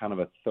me a kind of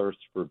a thirst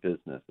for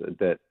business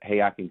that,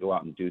 hey, I can go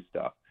out and do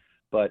stuff.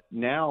 But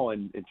now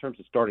in terms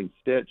of starting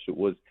Stitch, it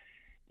was,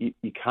 I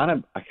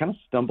kind of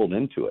stumbled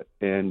into it.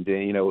 And,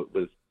 it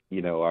was,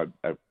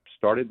 I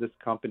started this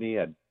company.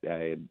 I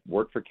had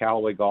worked for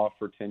Callaway Golf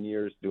for 10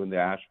 years doing the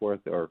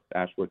Ashworth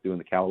doing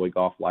the Callaway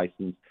Golf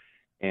license.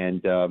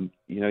 And,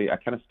 I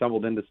kind of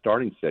stumbled into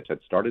starting Stitch.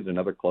 I'd started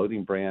another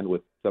clothing brand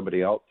with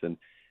somebody else, and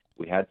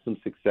we had some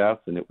success,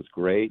 and it was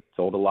great.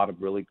 Sold a lot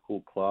of really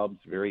cool clubs,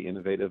 very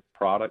innovative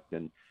product.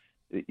 And,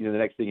 the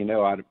next thing you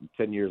know,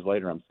 10 years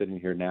later, I'm sitting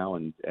here now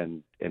and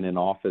in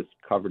office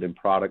covered in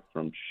product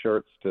from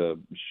shirts to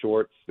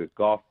shorts to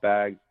golf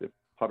bags to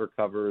putter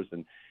covers,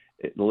 and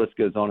the list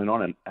goes on.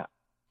 And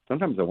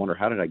sometimes I wonder,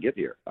 how did I get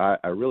here?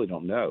 I really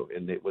don't know.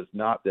 And it was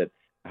not that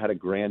I had a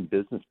grand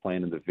business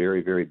plan in the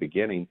very, very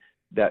beginning.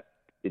 That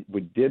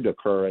it did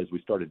occur as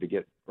we started to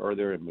get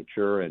further and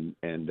mature, and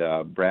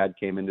Brad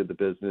came into the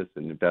business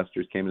and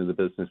investors came into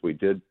the business. We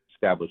did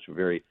establish a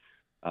very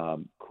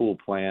cool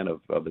plan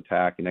of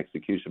attack and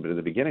execution. But in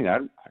the beginning, I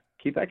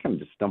kind of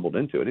just stumbled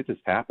into it. It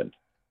just happened.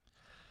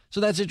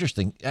 So that's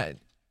interesting.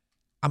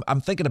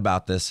 I'm thinking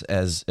about this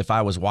as if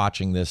I was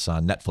watching this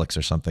on Netflix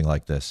or something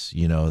like this,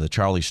 the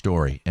Charlie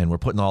story, and we're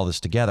putting all this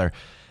together.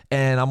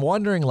 And I'm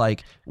wondering,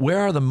 where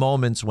are the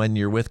moments when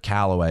you're with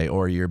Callaway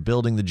or you're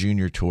building the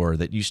junior tour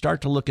that you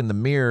start to look in the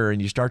mirror and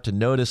you start to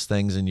notice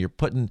things, and you're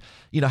putting,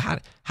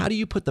 how do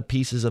you put the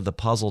pieces of the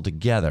puzzle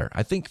together?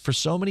 I think for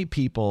so many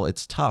people,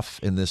 it's tough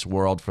in this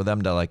world for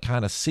them to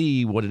kind of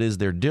see what it is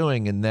they're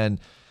doing. And then,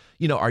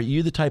 are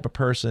you the type of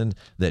person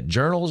that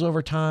journals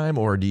over time,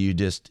 or do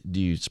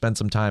you spend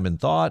some time in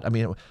thought? I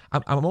mean,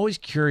 I'm always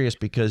curious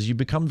because you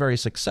become very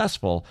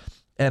successful.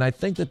 And I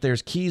think that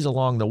there's keys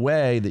along the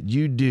way that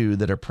you do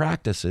that are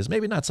practices,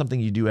 maybe not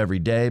something you do every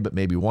day, but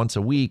maybe once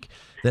a week,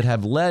 that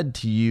have led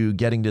to you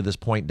getting to this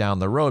point down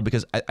the road.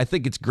 Because I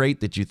think it's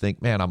great that you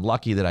think, man, I'm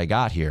lucky that I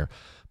got here.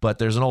 But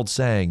there's an old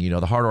saying,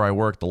 the harder I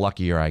work, the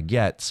luckier I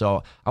get.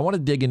 So I want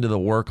to dig into the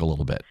work a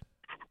little bit.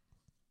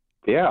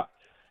 Yeah.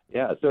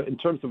 Yeah. So in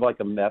terms of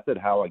a method,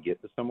 how I get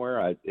to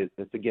somewhere,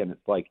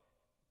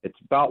 it's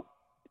about,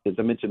 as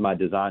I mentioned, my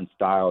design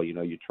style.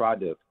 I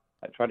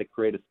try to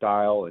create a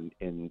style,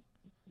 and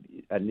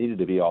I needed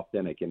to be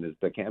authentic, and as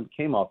I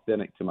became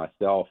authentic to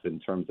myself in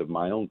terms of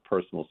my own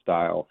personal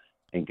style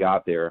and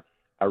got there,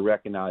 I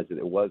recognized that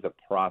it was a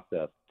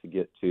process to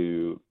get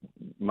to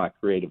my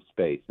creative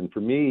space. And for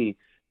me,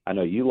 I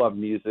know you love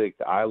music.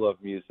 I love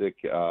music.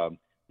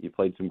 You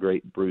played some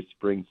great Bruce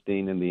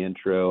Springsteen in the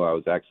intro. I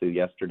was actually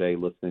yesterday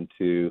listening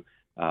to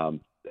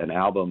an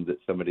album that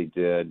somebody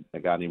did,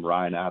 a guy named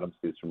Ryan Adams,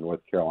 who's from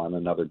North Carolina,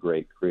 another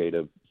great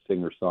creative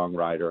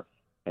singer-songwriter.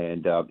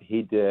 And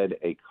he did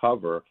a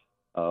cover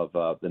of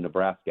the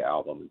Nebraska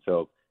album. And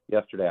so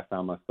yesterday I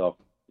found myself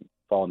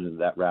falling into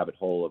that rabbit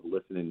hole of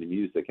listening to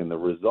music. And the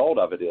result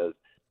of it is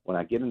when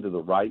I get into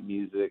the right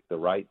music, the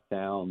right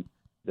sound,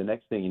 the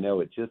next thing you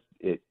know,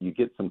 you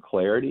get some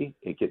clarity,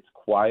 it gets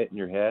quiet in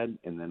your head,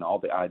 and then all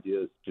the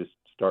ideas just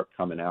start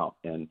coming out.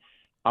 And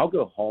I'll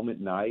go home at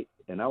night,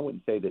 and I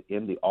wouldn't say that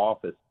in the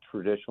office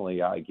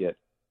traditionally I get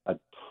a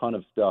ton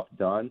of stuff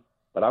done,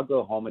 but I'll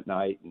go home at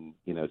night and,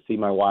 see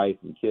my wife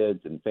and kids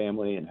and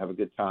family and have a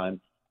good time.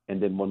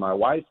 And then when my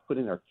wife's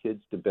putting our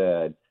kids to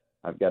bed,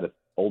 I've got an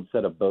old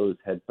set of Bose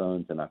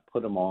headphones, and I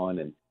put them on,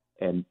 and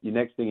the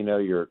next thing you know,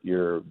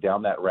 you're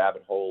down that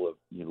rabbit hole of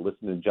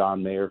listening to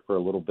John Mayer for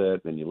a little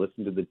bit, then you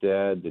listen to the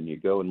Dead, then you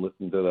go and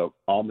listen to the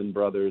Allman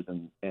Brothers,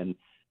 and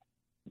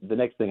the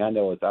next thing I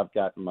know is I've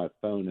got my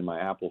phone, in my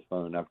Apple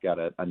phone, I've got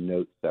a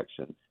notes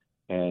section,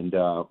 and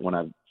when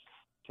I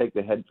take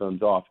the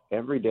headphones off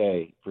every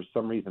day, for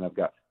some reason I've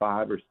got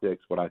 5 or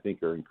 6 what I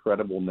think are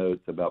incredible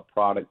notes about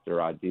products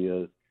or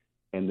ideas.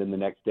 And then the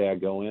next day I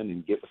go in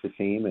and get with the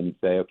team and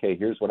say, okay,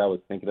 here's what I was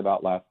thinking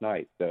about last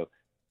night. So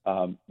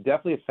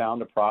definitely have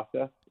found a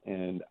process,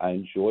 and I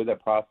enjoy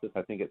that process.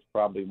 I think it's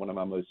probably one of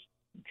my most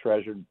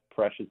treasured,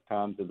 precious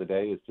times of the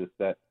day is just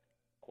that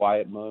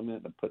quiet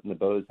moment of putting the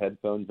Bose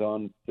headphones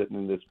on, sitting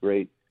in this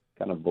great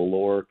kind of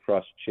velour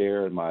crushed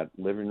chair in my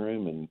living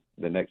room. And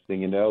the next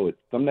thing you know,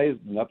 some days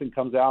nothing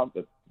comes out,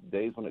 but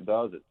days when it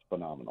does, it's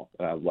phenomenal.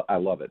 I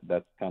love it.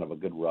 That's kind of a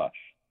good rush.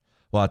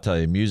 Well, I'll tell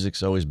you,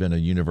 music's always been a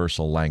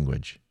universal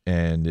language,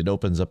 and it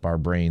opens up our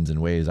brains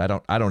in ways I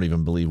don't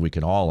even believe we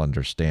can all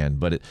understand.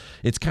 But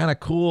it's kind of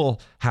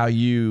cool how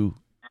you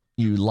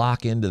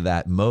lock into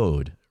that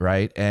mode,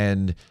 right?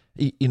 And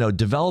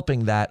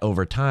developing that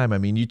over time. I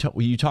mean,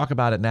 you talk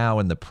about it now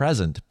in the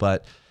present,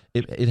 but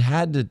there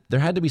had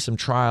to be some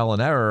trial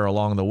and error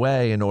along the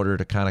way in order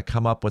to kind of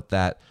come up with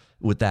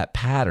that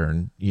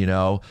pattern.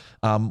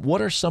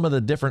 What are some of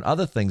the different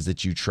other things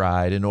that you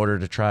tried in order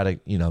to try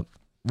to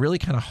really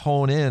kind of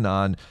hone in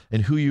on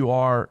and who you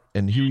are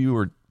and who you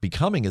were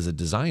becoming as a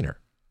designer?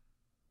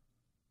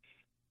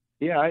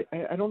 Yeah,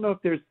 I don't know if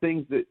there's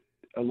things that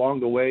along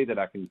the way that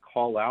I can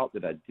call out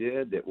that I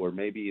did that were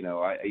maybe,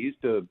 I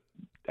used to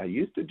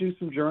do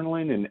some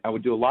journaling, and I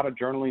would do a lot of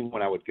journaling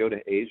when I would go to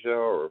Asia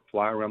or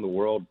fly around the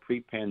world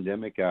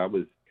pre-pandemic. I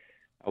was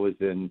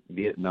in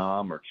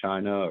Vietnam or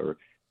China or,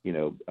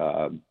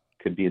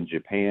 could be in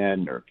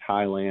Japan or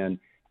Thailand.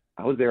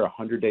 I was there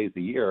 100 days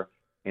a year.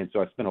 And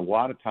so I spent a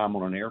lot of time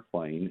on an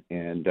airplane,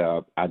 and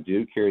I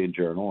do carry a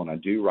journal, and I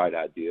do write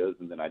ideas,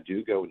 and then I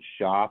do go and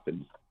shop,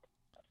 and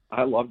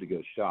I love to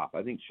go shop.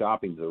 I think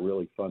shopping is a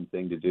really fun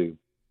thing to do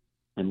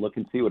and look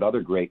and see what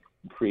other great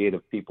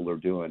creative people are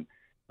doing.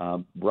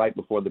 Right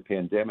before the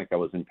pandemic, I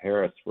was in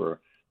Paris for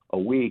a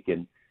week,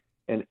 and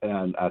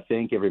I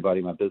thank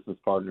everybody, my business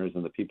partners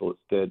and the people at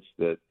Stitch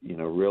that,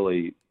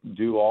 really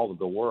do all of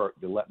the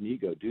work to let me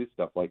go do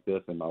stuff like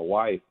this. And my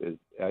wife,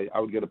 I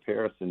would go to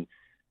Paris and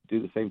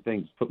do the same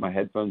thing, just put my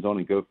headphones on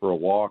and go for a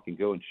walk and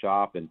go and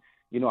shop. And,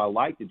 I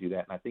like to do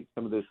that. And I think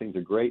some of those things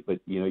are great, but,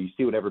 you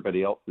see what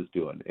everybody else is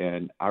doing.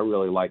 And I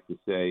really like to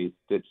say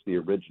Stitch the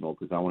original,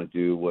 because I want to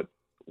do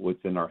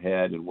what's in our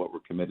head and what we're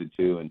committed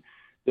to. And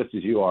just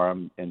as you are,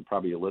 and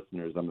probably your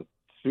listeners, I'm a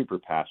super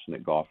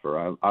passionate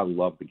golfer. I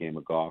love the game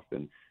of golf.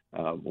 And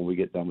when we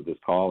get done with this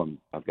call,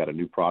 I've got a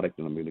new product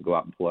and I'm going to go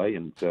out and play.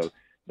 And so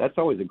that's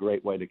always a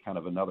great way to kind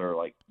of another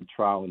like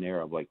trial and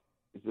error of like,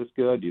 is this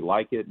good? Do you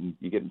like it? And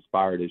you get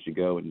inspired as you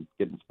go and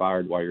get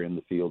inspired while you're in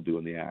the field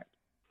doing the act.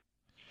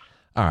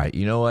 All right.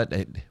 You know what?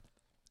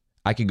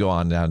 I could go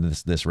on down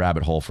this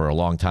rabbit hole for a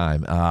long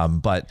time.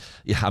 But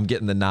yeah, I'm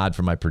getting the nod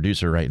from my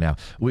producer right now.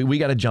 We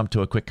got to jump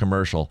to a quick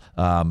commercial.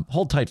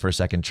 Hold tight for a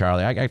second,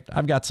 Charlie.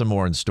 I've got some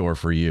more in store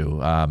for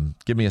you.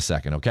 Give me a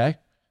second, okay?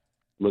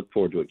 Look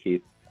forward to it,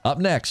 Keith. Up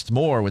next,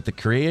 more with the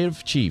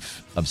creative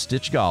chief of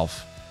Stitch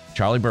Golf,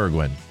 Charlie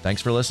Bergwijn.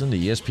 Thanks for listening to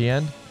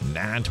ESPN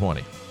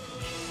 920.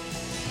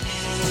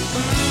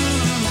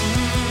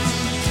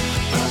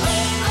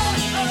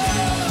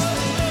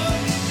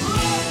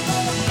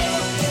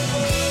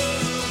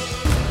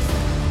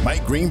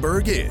 Mike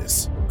Greenberg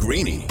is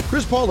Greeny.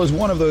 Chris Paul is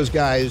one of those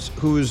guys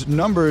whose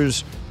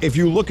numbers, if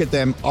you look at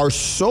them, are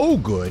so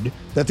good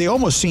that they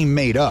almost seem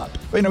made up.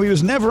 But, he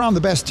was never on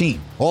the best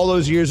team. All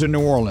those years in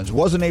New Orleans,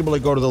 wasn't able to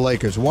go to the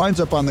Lakers, winds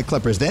up on the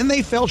Clippers. Then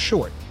they fell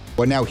short.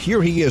 But now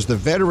here he is, the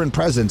veteran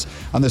presence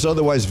on this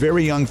otherwise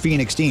very young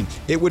Phoenix team.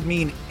 It would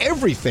mean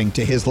everything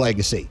to his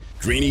legacy.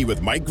 Greeny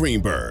with Mike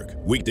Greenberg.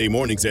 Weekday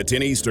mornings at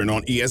 10 Eastern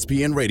on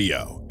ESPN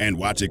Radio. And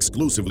watch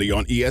exclusively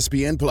on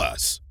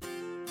ESPN+.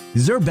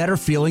 Is there a better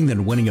feeling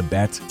than winning a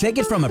bet? Take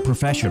it from a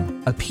professional,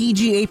 a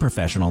PGA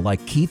professional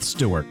like Keith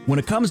Stewart. When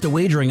it comes to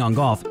wagering on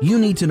golf, you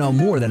need to know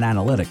more than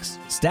analytics.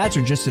 Stats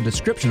are just a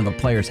description of a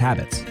player's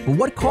habits. But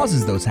what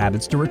causes those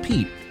habits to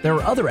repeat? There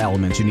are other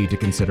elements you need to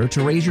consider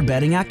to raise your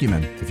betting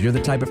acumen. If you're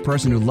the type of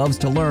person who loves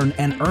to learn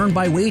and earn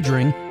by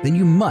wagering, then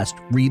you must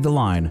read the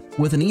line.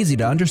 With an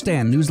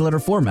easy-to-understand newsletter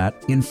format,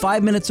 in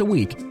 5 minutes a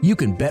week, you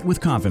can bet with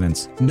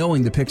confidence,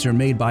 knowing the picks are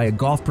made by a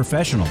golf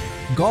professional.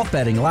 Golf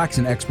betting lacks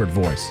an expert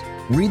voice.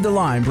 Read the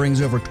Line brings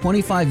over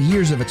 25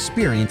 years of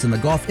experience in the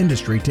golf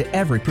industry to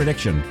every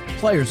prediction.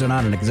 Players are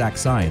not an exact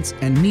science,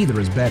 and neither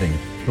is betting.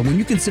 But when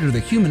you consider the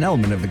human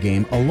element of the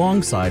game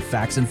alongside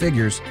facts and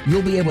figures,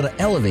 you'll be able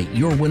to elevate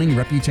your winning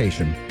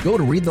reputation. Go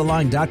to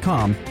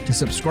readtheline.com to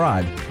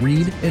subscribe,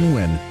 read, and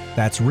win.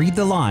 That's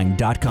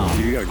readtheline.com.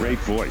 You got a great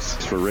voice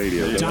for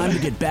radio. Time to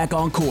get back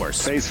on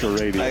course. Face for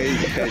radio.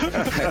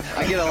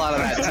 I get a lot of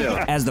that too.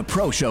 As the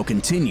Pro Show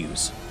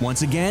continues,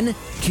 once again,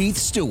 Keith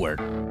Stewart.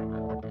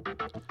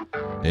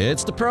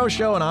 It's the Pro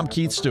Show, and I'm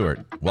Keith Stewart.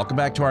 Welcome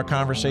back to our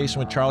conversation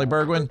with Charlie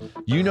Bergwijn.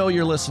 You know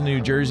you're listening to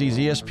New Jersey's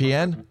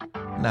ESPN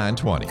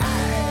 920.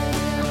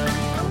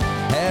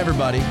 Hey,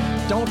 everybody,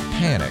 don't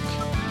panic.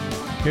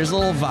 Here's a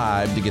little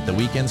vibe to get the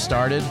weekend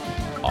started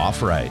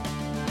off right.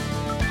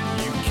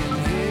 You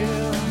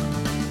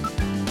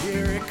can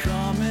hear it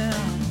coming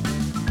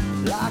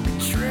like a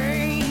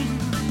train.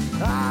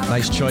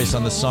 Nice choice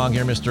on the song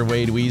here, Mr.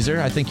 Wade Weezer.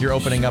 I think you're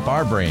opening up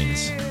our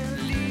brains.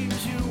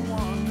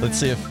 Let's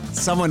see if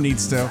someone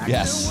needs to.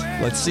 Yes.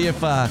 Let's see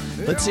if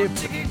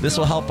this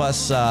will help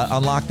us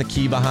unlock the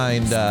key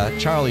behind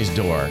Charlie's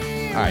door.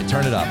 All right,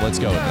 turn it up. Let's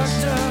go with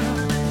this.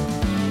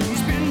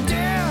 He's been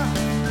down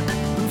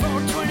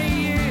for 20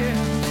 years.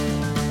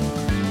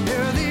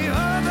 Hear the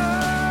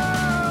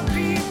other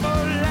people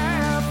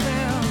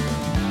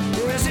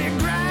laughing as it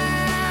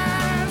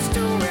grinds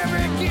to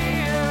every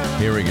gear.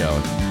 Here we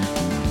go.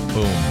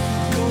 Boom.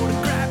 Go to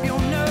grab your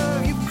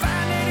nerve, you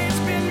find that it's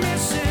been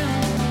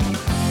missing.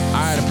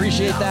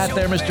 Appreciate that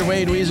there, Mr.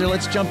 Wade Weezer.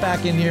 Let's jump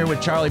back in here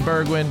with Charlie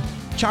Bergwin.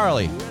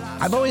 Charlie,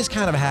 I've always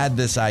kind of had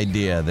this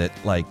idea that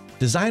like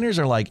designers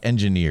are like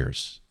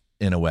engineers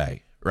in a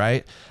way,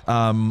 right?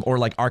 Or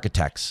like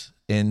architects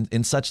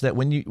in such that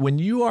when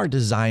you are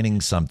designing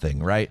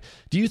something, right?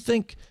 Do you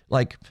think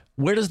like,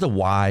 where does the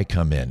why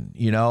come in?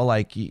 You know,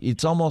 like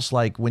it's almost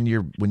like when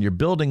you're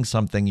building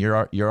something,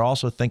 you're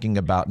also thinking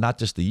about not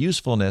just the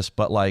usefulness,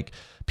 but like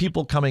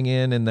people coming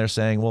in and they're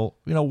saying, well,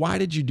 you know, why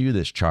did you do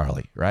this,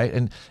 Charlie? Right?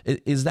 And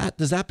does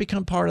that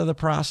become part of the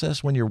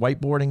process when you're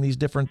whiteboarding these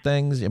different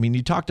things? I mean,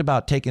 you talked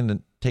about taking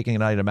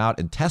an item out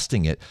and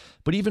testing it,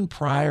 but even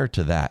prior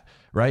to that,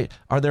 right?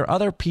 Are there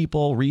other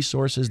people,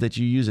 resources that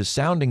you use as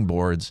sounding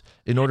boards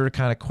in order to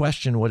kind of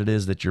question what it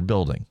is that you're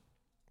building?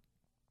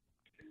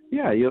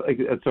 Yeah,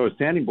 so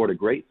a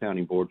great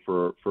sounding board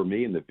for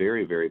me in the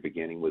very, very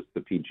beginning was the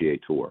PGA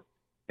Tour.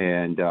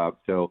 And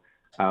so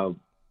I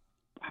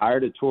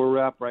hired a tour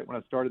rep right when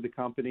I started the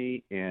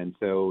company. And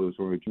so it was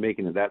when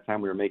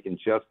we were making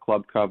just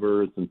club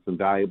covers and some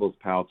valuables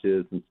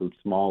pouches and some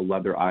small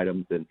leather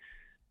items. And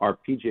our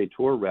PGA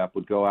Tour rep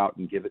would go out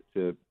and give it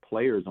to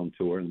players on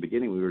tour. In the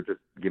beginning, we were just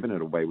giving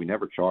it away. We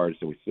never charged,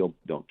 and we still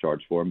don't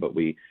charge for them. But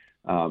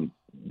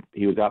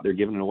he was out there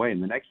giving it away.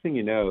 And the next thing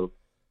you know,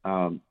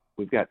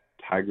 we've got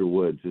Tiger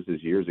Woods. This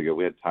is years ago.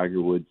 We had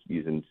Tiger Woods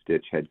using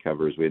Stitch head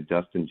covers. We had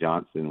Dustin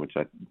Johnson, which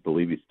I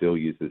believe he still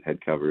uses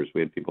head covers.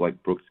 We had people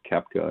like Brooks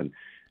Koepka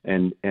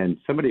and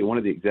one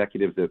of the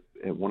executives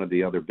at one of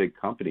the other big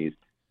companies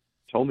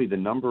told me the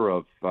number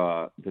of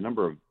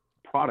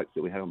products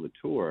that we had on the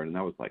tour, and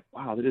I was like,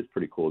 wow, that is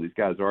pretty cool. These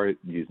guys are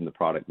using the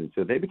product, and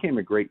so they became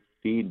a great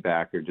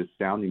feedback or just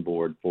sounding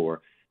board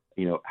for,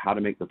 you know, how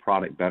to make the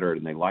product better,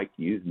 and they liked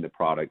using the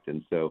product.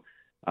 And so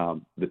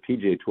the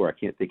PGA Tour, I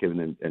can't think of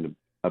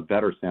a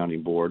better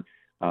sounding board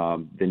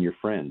than your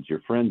friends. Your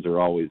friends are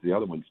always the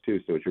other ones too.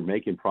 So as you're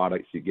making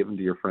products, you give them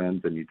to your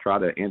friends and you try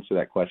to answer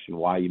that question,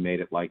 why you made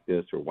it like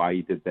this or why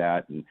you did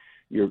that. And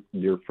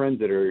your friends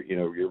that are, you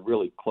know, you're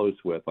really close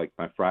with, like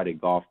my Friday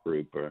golf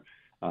group or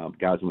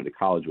guys I went to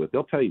college with,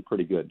 they'll tell you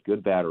pretty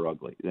good, bad, or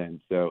ugly.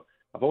 And so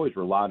I've always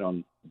relied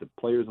on the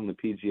players on the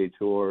PGA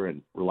Tour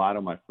and relied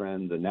on my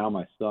friends. And now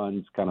my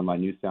son's kind of my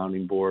new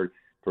sounding board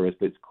for If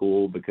It's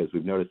Cool, because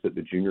we've noticed that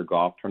the junior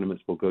golf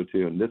tournaments we'll go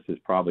to, and this is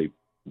probably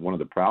one of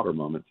the prouder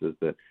moments, is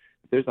that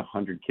if there's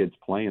 100 kids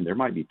playing, there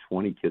might be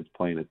 20 kids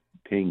playing a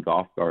Ping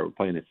golf or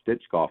playing a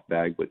Stitch golf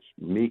bag, which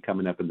me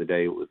coming up in the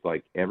day, it was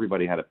like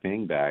everybody had a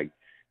Ping bag.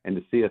 And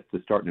to see us to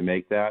starting to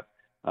make that,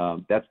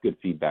 that's good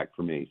feedback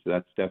for me. So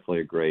that's definitely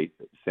a great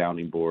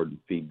sounding board and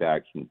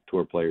feedback from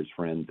tour players,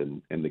 friends,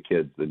 and the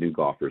kids, the new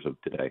golfers of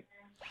today.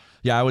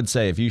 Yeah, I would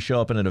say if you show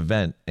up at an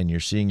event and you're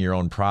seeing your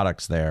own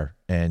products there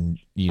and,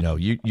 you know,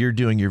 you're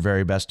doing your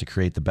very best to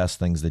create the best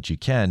things that you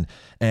can,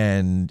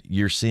 and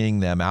you're seeing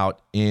them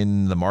out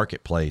in the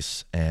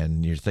marketplace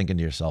and you're thinking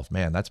to yourself,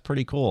 man, that's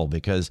pretty cool,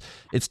 because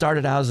it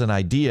started out as an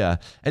idea,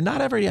 and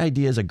not every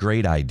idea is a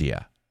great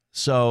idea.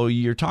 So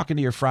you're talking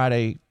to your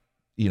Friday,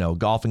 you know,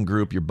 golfing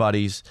group, your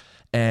buddies,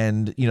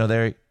 and, you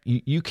know,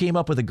 you came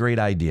up with a great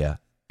idea,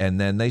 and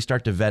then they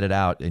start to vet it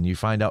out, and you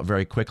find out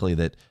very quickly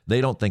that they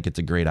don't think it's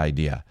a great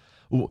idea.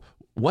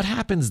 What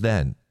happens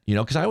then? You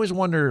know, because I always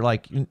wonder,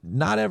 like,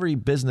 not every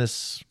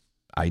business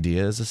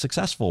idea is a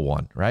successful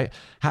one, right?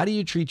 How do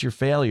you treat your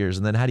failures,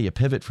 and then how do you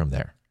pivot from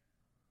there?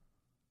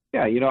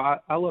 Yeah, you know,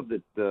 I love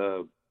that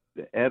the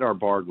Ed R.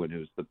 Bargwin,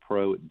 who's the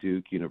pro at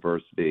Duke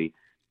University,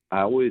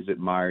 I always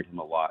admired him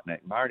a lot, and I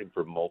admired him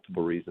for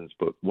multiple reasons.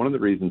 But one of the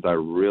reasons I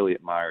really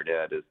admired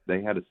Ed is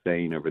they had a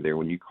saying over there.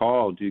 When you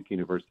call Duke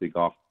University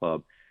Golf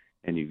Club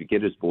and you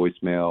get his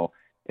voicemail,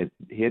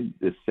 he had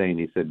this saying.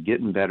 He said,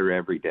 "Getting better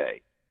every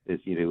day."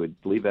 You know, he would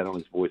leave that on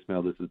his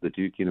voicemail. This is the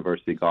Duke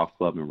University Golf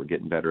Club, and we're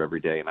getting better every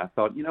day. And I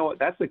thought, you know what,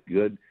 that's a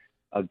good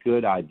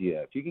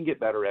idea. If you can get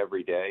better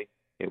every day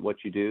at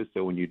what you do,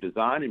 so when you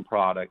design in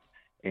product,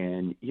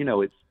 and, you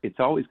know, it's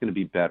always going to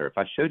be better. If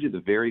I showed you the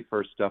very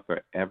first stuff I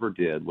ever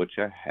did, which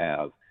I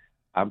have,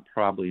 I'm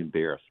probably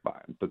embarrassed by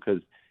it,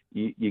 because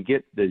you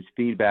get this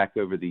feedback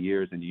over the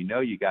years, and you know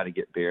you got to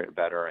get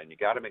better, and you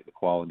got to make the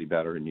quality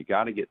better, and you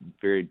got to get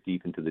very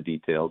deep into the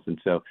details.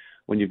 And so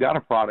when you've got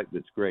a product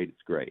that's great,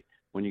 it's great.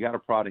 When you got a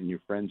product and your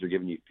friends are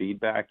giving you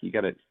feedback, you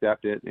got to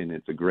accept it, and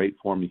it's a great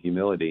form of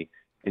humility.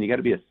 And you got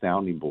to be a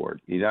sounding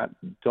board.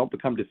 Don't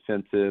become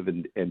defensive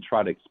and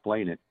try to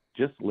explain it.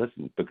 Just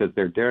listen, because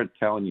they're there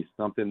telling you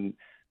something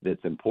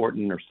that's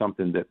important or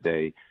something that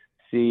they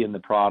see in the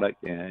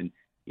product, and,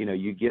 you know,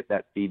 you get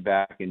that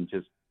feedback and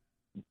just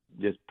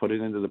put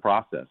it into the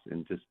process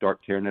and just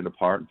start tearing it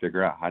apart and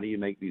figure out, how do you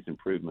make these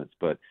improvements?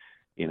 But,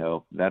 you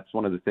know, that's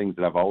one of the things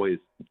that I've always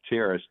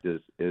cherished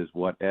is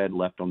what Ed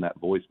left on that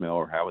voicemail,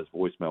 or how his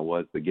voicemail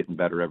was, the getting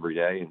better every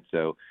day. And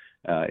so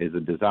as a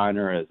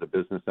designer, as a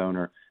business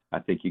owner, I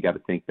think you got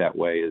to think that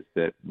way, is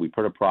that we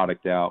put a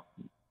product out,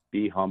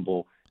 be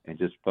humble, and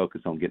just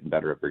focus on getting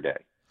better every day.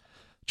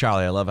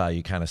 Charlie, I love how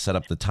you kind of set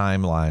up the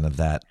timeline of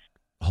that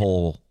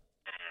whole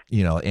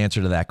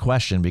answer to that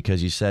question,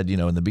 because you said,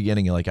 in the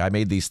beginning, you're like, I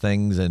made these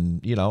things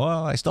and,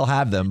 I still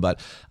have them, but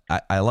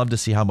I love to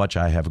see how much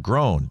I have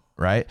grown.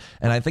 Right.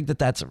 And I think that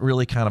that's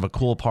really kind of a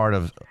cool part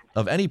of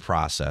any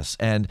process.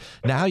 And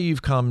now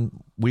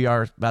we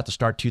are about to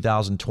start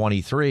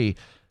 2023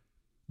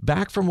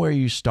 back from where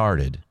you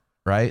started,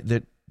 right?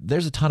 That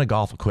there's a ton of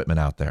golf equipment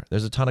out there.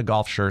 There's a ton of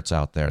golf shirts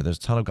out there. There's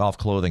a ton of golf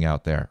clothing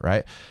out there,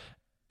 right?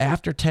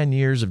 After 10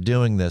 years of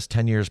doing this,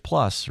 10 years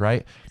plus,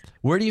 right?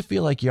 Where do you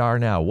feel like you are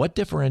now? What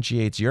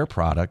differentiates your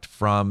product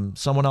from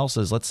someone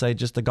else's, let's say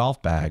just the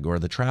golf bag or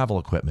the travel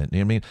equipment?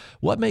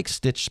 What makes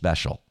Stitch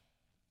special?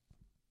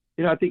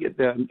 I think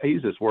I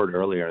used this word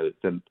earlier.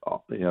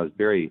 It's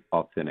very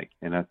authentic.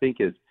 And I think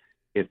as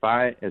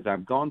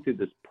I've gone through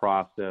this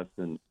process,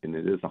 and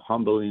it is a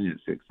humbling,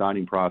 it's an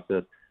exciting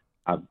process,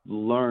 I've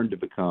learned to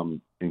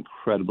become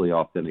incredibly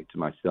authentic to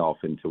myself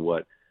and to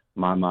what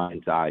my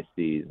mind's eye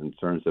sees in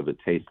terms of a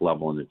taste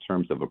level and in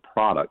terms of a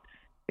product.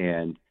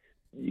 And,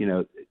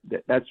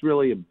 that's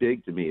really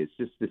big to me. It's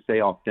just to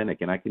stay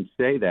authentic. And I can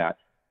say that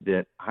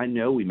I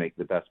know we make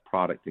the best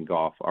product in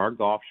golf. Our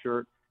golf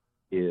shirt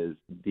is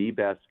the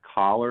best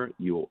collar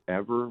you'll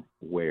ever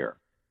wear.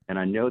 And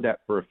I know that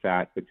for a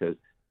fact because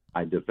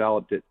I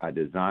developed it, I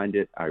designed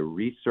it, I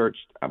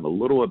researched. I'm a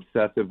little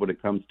obsessive when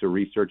it comes to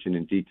researching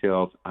in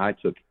details. I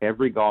took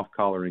every golf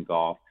collar in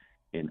golf,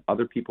 and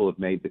other people have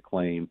made the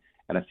claim.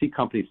 And I see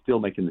companies still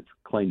making the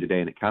claim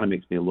today, and it kind of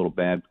makes me a little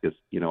bad because,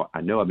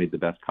 I know I made the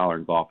best collar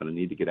in golf, and I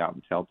need to get out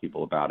and tell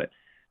people about it.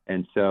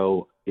 And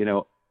so,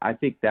 I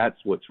think that's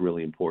what's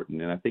really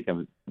important. And I think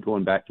I'm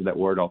going back to that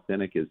word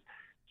authentic is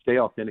stay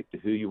authentic to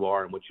who you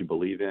are and what you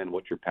believe in,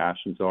 what your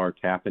passions are,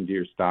 tap into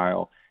your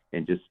style,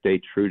 and just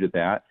stay true to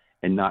that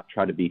and not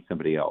try to be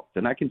somebody else.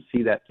 And I can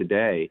see that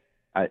today.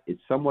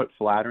 It's somewhat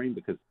flattering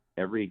because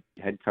every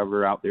head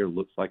cover out there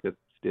looks like a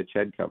Stitch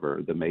head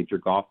cover. The major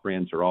golf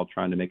brands are all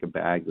trying to make a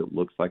bag that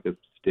looks like a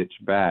Stitch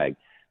bag.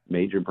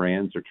 Major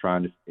brands are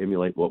trying to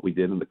emulate what we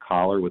did in the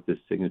collar with this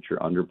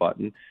signature under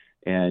button.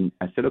 And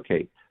I said,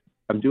 okay,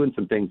 I'm doing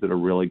some things that are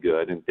really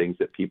good and things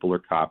that people are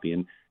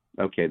copying.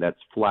 Okay, that's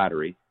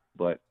flattery,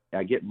 but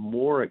I get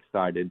more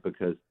excited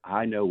because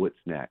I know what's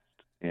next.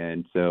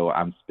 And so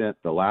I've spent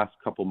the last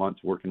couple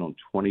months working on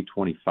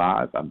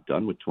 2025. I'm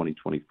done with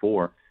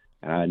 2024,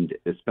 and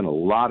I spent a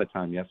lot of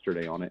time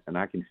yesterday on it. And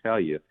I can tell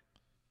you,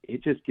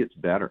 it just gets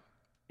better.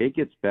 It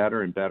gets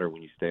better and better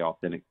when you stay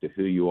authentic to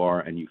who you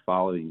are and you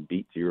follow and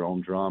beat to your own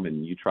drum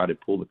and you try to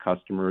pull the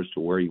customers to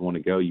where you want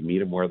to go. You meet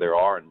them where they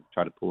are and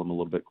try to pull them a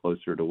little bit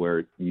closer to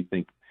where you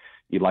think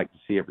you'd like to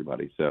see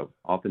everybody. So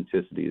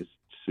authenticity is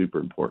super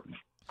important.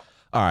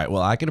 All right.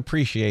 Well, I can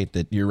appreciate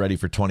that you're ready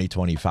for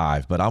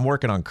 2025, but I'm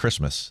working on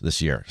Christmas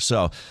this year.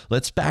 So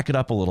let's back it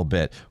up a little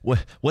bit.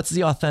 What's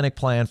the authentic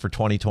plan for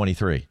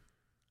 2023?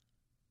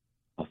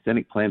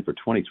 Authentic plan for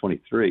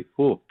 2023.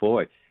 Oh,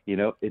 boy.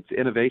 It's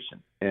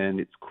innovation and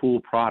it's cool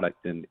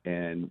product.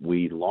 And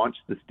we launched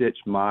the Stitch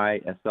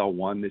My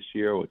SL1 this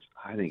year, which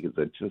I think is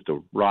just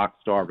a rock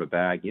star of a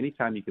bag.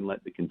 Anytime you can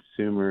let the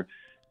consumer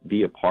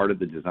be a part of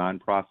the design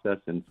process.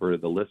 And for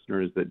the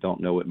listeners that don't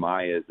know what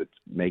My is, it's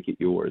Make It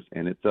Yours.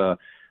 And it's a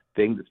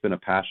thing that's been a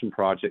passion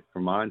project for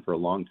mine for a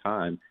long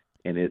time.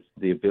 And it's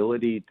the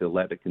ability to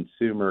let the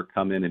consumer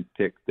come in and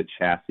pick the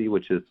chassis,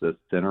 which is the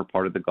center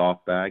part of the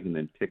golf bag, and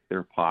then pick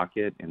their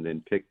pocket and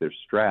then pick their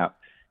strap.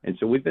 And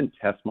so we've been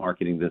test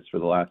marketing this for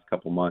the last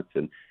couple months,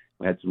 and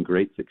we had some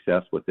great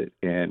success with it.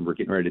 And we're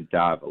getting ready to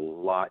dive a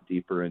lot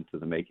deeper into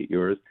the Make It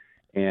Yours.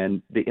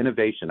 And the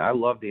innovation, I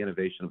love the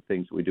innovation of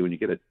things that we do. When you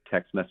get a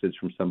text message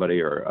from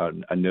somebody or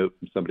a note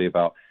from somebody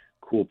about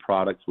cool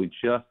products, we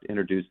just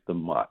introduced the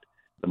Mutt,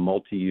 the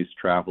multi-use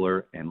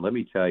traveler. And let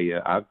me tell you,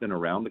 I've been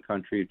around the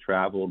country,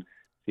 traveled,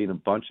 seen a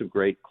bunch of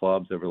great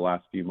clubs over the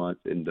last few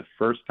months. And the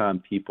first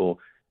time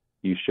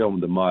you show them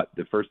the Mutt,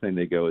 the first thing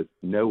they go is,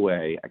 no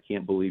way, I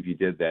can't believe you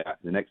did that.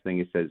 The next thing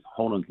he says,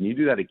 hold on, can you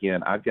do that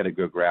again? I've got to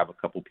go grab a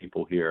couple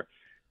people here.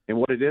 And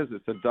what it is,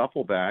 it's a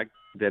duffel bag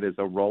that is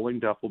a rolling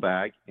duffel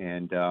bag,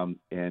 and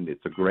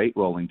it's a great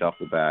rolling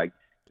duffel bag.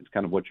 It's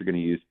kind of what you're going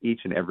to use each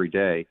and every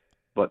day.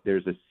 But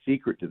there's a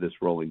secret to this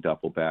rolling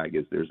duffel bag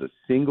is there's a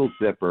single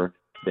zipper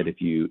that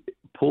if you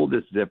pull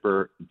this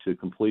zipper to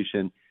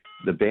completion,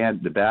 the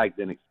bag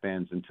then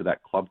expands into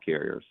that club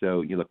carrier.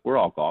 So look, we're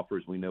all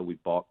golfers. We know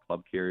we've bought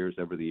club carriers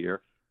over the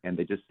year, and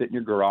they just sit in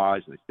your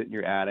garage, and they sit in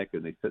your attic,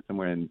 and they sit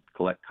somewhere and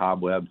collect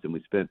cobwebs. And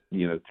we spent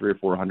 $300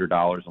 or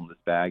 $400 on this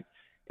bag,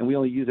 and we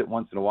only use it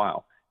once in a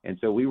while. And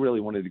so we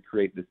really wanted to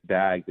create this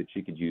bag that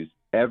you could use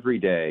every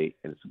day,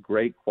 and it's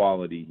great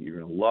quality. You're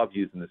going to love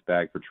using this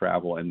bag for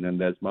travel. And then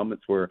there's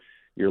moments where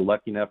you're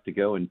lucky enough to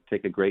go and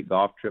take a great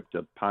golf trip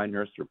to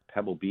Pinehurst or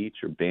Pebble Beach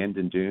or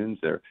Bandon Dunes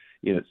or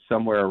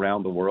somewhere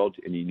around the world,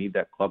 and you need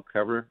that club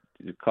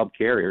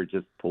carrier,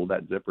 just pull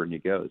that zipper and you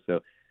go. So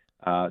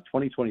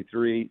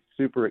 2023,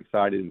 super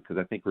excited because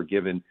I think we're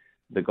giving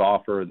the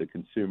golfer, the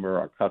consumer,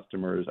 our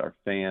customers, our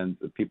fans,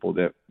 the people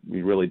that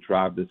we really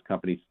drive this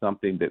company,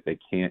 something that they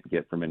can't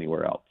get from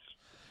anywhere else.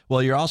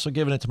 Well, you're also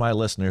giving it to my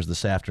listeners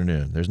this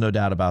afternoon. There's no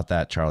doubt about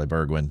that, Charlie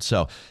Burgwin.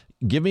 So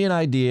give me an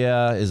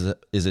idea.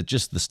 Is it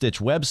just the Stitch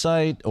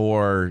website,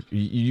 or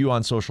you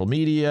on social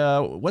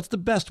media? What's the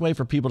best way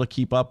for people to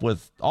keep up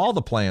with all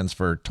the plans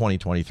for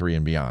 2023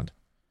 and beyond?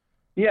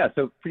 Yeah,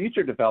 so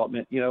future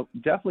development,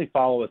 definitely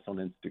follow us on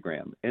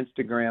Instagram,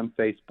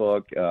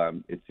 Facebook.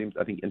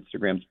 I think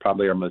Instagram's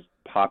probably our most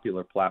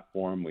popular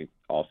platform. We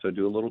also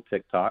do a little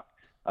TikTok.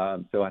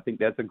 So I think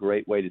that's a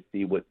great way to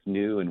see what's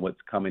new and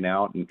what's coming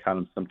out, and kind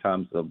of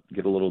sometimes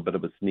get a little bit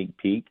of a sneak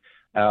peek.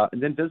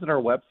 And then visit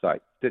our website,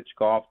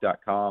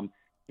 stitchgolf.com.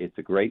 It's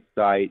a great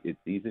site. It's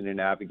easy to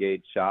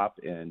navigate, shop,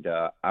 and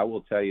I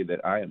will tell you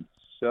that I am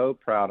so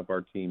proud of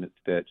our team at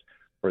Stitch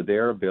for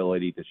their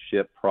ability to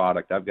ship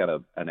product. I've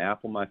got an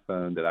app on my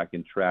phone that I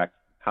can track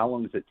how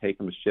long does it take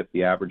them to ship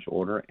the average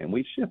order, and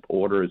we ship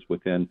orders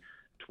within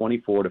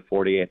 24 to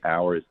 48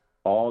 hours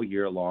all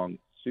year long,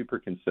 super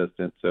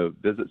consistent. So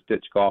visit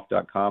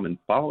stitchgolf.com and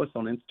follow us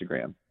on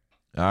Instagram.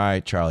 All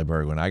right, Charlie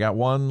Bergwijn, I got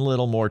one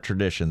little more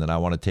tradition that I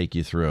want to take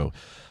you through.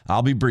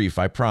 I'll be brief,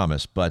 I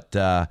promise, but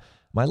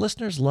my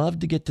listeners love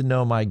to get to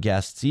know my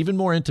guests even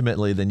more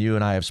intimately than you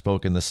and I have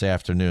spoken this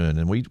afternoon,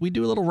 and we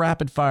do a little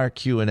rapid-fire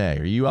Q&A.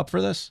 Are you up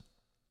for this?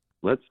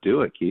 Let's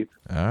do it, Keith.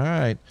 All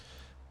right.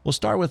 We'll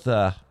start with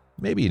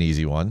maybe an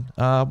easy one.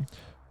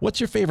 What's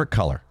your favorite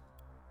color?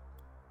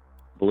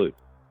 Blue.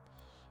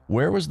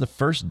 Where was the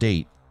first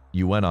date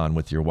you went on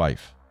with your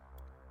wife?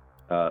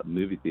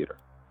 Movie theater.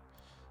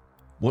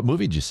 What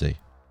movie did you see?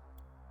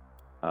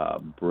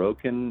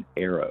 Broken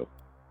Arrow.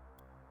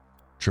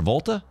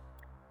 Travolta?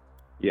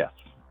 Yes.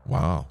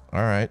 Wow.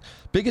 All right.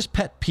 Biggest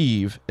pet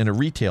peeve in a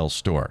retail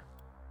store?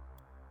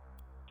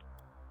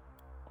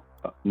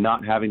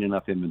 Not having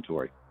enough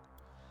inventory.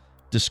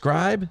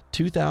 Describe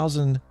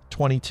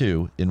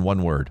 2022 in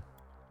one word.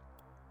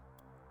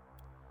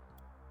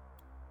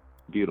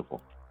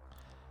 Beautiful.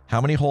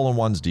 How many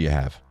hole-in-ones do you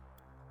have?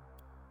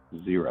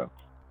 0.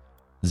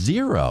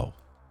 0?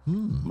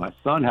 My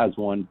son has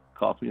one,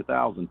 cost me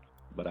 $1,000,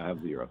 but I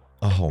have 0.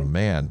 Oh,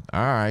 man.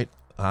 All right.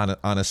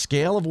 On a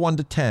scale of 1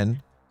 to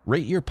 10,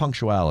 rate your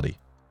punctuality.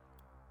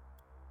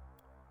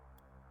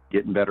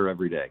 Getting better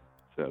every day.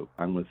 So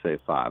I'm going to say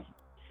 5.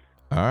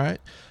 All right.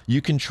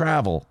 You can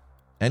travel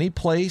any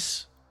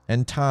place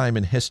and time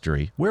in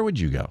history. Where would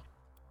you go?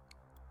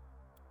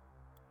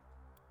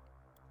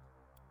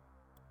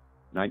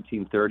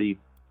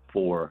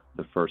 1934,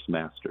 the first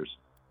Masters.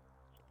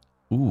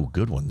 Ooh,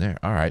 good one there.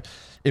 All right.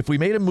 If we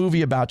made a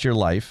movie about your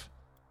life,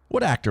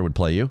 what actor would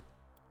play you?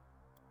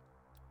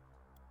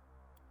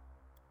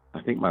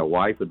 I think my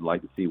wife would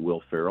like to see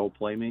Will Ferrell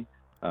play me,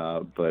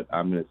 but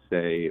I'm going to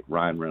say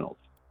Ryan Reynolds.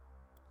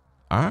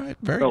 All right.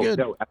 Very good.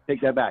 No, I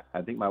take that back.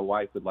 I think my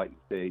wife would like to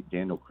say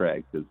Daniel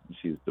Craig because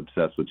she's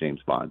obsessed with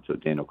James Bond, so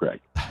Daniel Craig.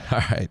 All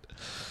right.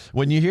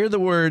 When you hear the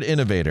word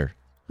innovator,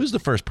 who's the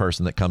first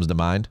person that comes to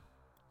mind?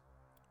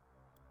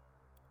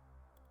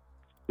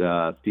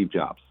 Steve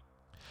Jobs.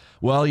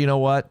 Well, you know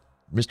what?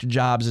 Mr.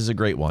 Jobs is a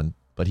great one,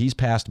 but he's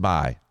passed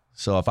by.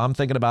 So if I'm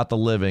thinking about the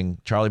living,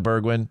 Charlie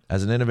Bergwijn,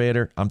 as an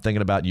innovator, I'm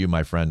thinking about you,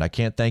 my friend. I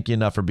can't thank you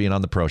enough for being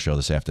on the Pro Show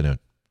this afternoon.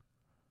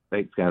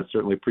 Thanks, guys.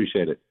 Certainly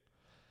appreciate it.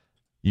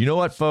 You know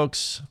what,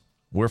 folks?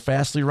 We're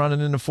fastly running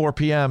into 4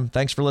 p.m.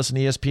 Thanks for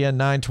listening to ESPN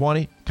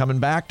 920. Coming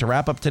back to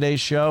wrap up today's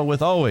show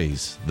with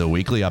always the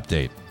weekly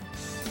update.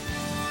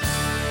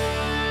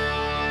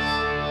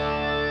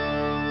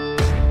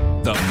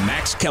 The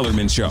Max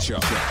Kellerman Show.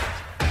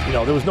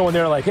 There was no one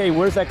there like, hey,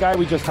 where's that guy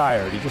we just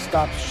hired? He just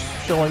stopped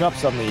showing up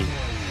suddenly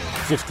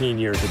 15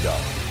 years ago.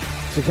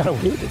 So kind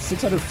of weird. It's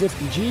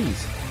 650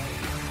 G's.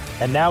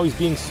 And now he's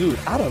being sued.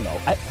 I don't know.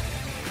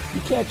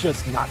 You can't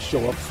just not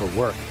show up for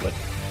work, but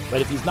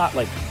if he's not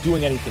like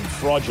doing anything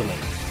fraudulent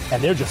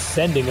and they're just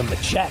sending him the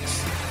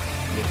checks,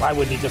 I mean, why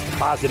wouldn't he just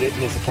deposit it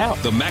in his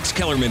account? The Max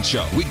Kellerman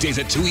Show, weekdays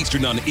at 2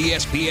 Eastern on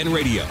ESPN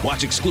Radio.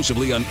 Watch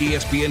exclusively on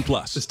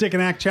ESPN+. The Stick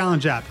and Act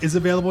Challenge app is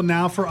available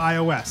now for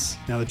iOS.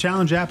 Now, the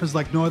Challenge app is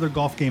like no other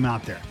golf game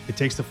out there. It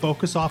takes the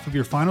focus off of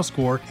your final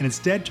score and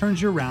instead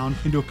turns your round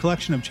into a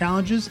collection of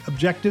challenges,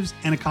 objectives,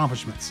 and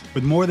accomplishments.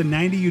 With more than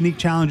 90 unique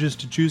challenges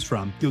to choose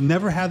from, you'll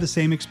never have the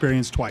same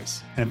experience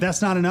twice. And if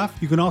that's not enough,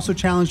 you can also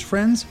challenge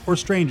friends or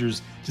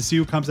strangers to see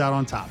who comes out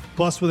on top.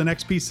 Plus, with an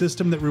XP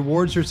system that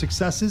rewards your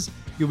successes,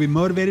 you'll be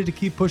motivated to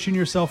keep pushing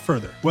yourself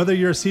further. Whether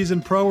you're a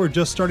seasoned pro or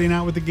just starting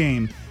out with the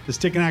game, the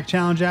Stick and Act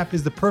Challenge app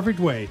is the perfect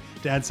way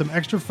to add some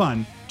extra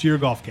fun to your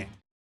golf game.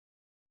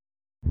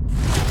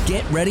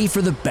 Get ready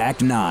for the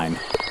back nine.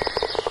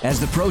 As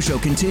the Pro Show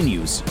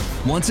continues,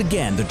 once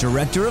again, the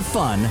director of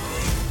fun,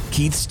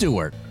 Keith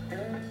Stewart.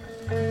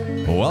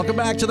 Welcome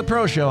back to the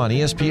Pro Show on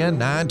ESPN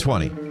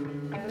 920.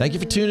 Thank you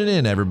for tuning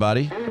in,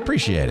 everybody.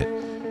 Appreciate it.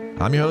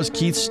 I'm your host,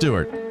 Keith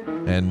Stewart.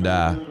 And,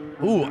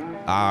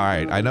 all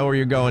right, I know where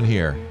you're going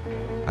here.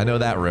 I know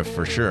that riff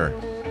for sure.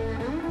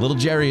 Little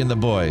Jerry and the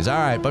boys. All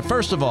right, but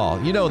first of all,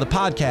 the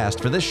podcast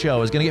for this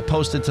show is going to get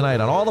posted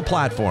tonight on all the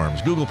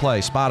platforms: Google Play,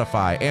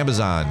 Spotify,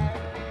 Amazon,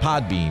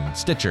 Podbean,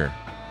 Stitcher,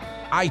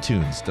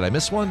 iTunes. Did I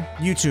miss one?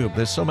 YouTube.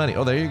 There's so many.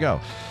 Oh, there you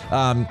go.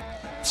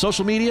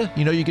 Social media,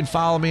 you can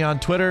follow me on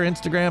Twitter,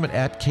 Instagram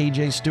at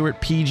KJ Stewart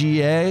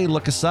PGA.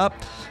 Look us up.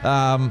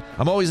 I'm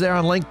always there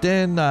on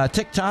LinkedIn,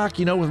 TikTok,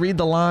 with Read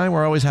the Line.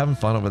 We're always having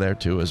fun over there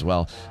too as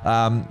well.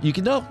 You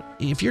can know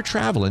if you're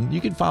traveling, you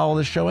can follow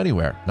this show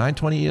anywhere.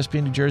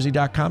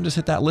 920ESPNNewJersey.com. Just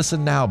hit that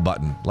listen now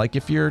button. Like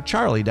if you're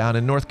Charlie down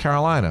in North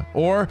Carolina.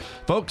 Or,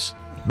 folks,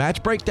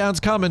 match breakdown's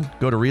coming.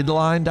 Go to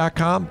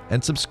readtheline.com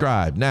and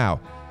subscribe. Now,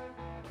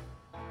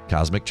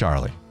 Cosmic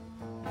Charlie.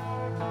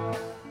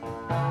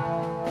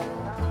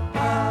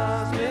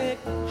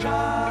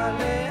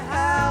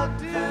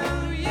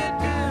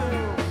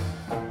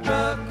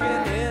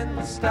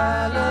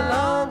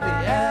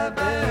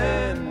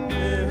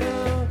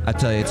 I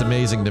tell you, it's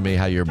amazing to me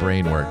how your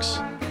brain works,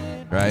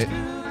 right?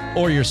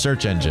 Or your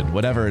search engine,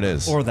 whatever it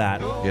is. Or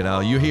that.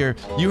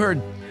 You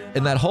heard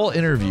in that whole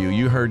interview,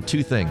 you heard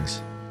two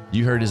things.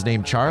 You heard his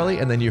name Charlie,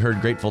 and then you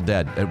heard Grateful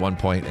Dead at one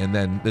point, and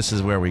then this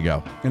is where we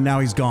go. And now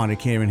he's gone. He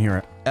can't even hear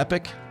it.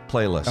 Epic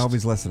playlist. I hope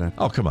he's listening.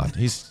 Oh, come on.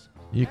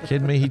 You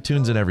kidding me? He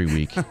tunes in every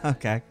week.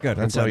 Okay, good.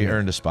 That's how he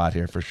earned a spot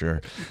here for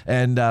sure.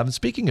 And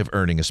speaking of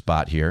earning a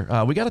spot here,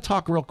 we got to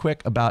talk real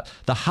quick about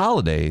the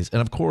holidays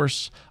and, of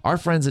course, our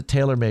friends at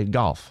TaylorMade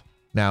Golf.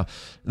 Now,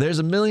 there's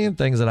a million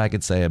things that I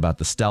could say about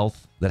the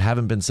Stealth that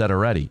haven't been said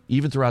already,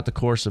 even throughout the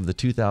course of the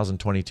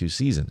 2022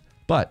 season.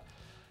 But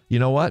you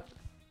know what?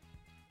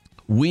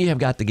 We have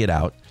got to get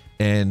out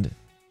and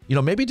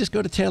maybe just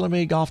go to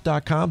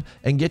TaylorMadeGolf.com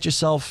and get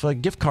yourself a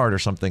gift card or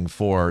something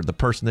for the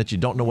person that you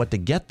don't know what to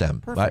get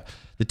them. Right?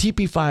 The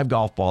TP5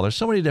 golf ball, there's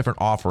so many different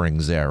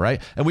offerings there, right?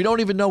 And we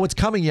don't even know what's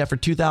coming yet for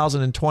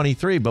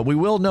 2023, but we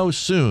will know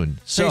soon.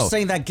 So you're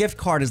saying that gift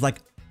card is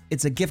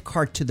it's a gift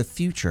card to the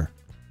future.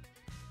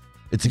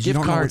 It's a gift card.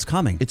 You don't know what's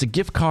coming. It's a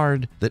gift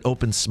card that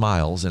opens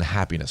smiles and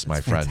happiness,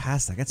 my friend.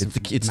 Fantastic.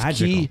 It's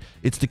magical.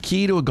 It's the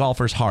key to a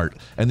golfer's heart.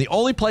 And the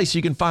only place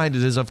you can find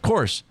it is, of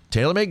course,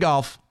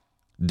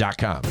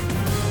 TaylorMadeGolf.com.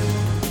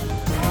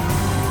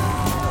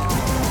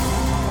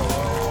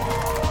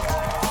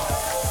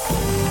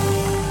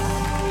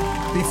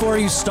 Before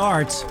you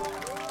start,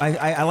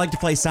 I like to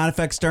play sound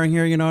effects during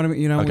here. You know what I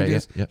mean? Okay,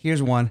 yeah.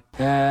 Here's one.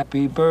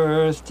 Happy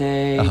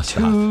birthday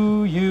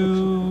to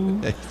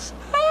you.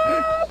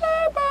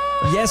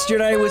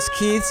 Yesterday was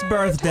Keith's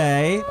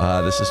birthday.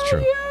 This is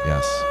true.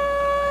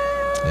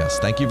 Yes.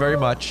 Thank you very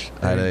much.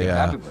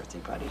 Happy birthday,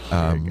 buddy.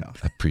 There you go.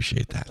 I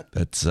appreciate that.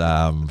 That's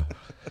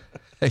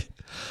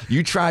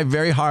you try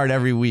very hard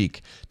every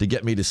week to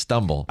get me to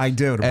stumble. I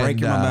do, to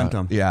break your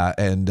momentum. Yeah,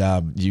 and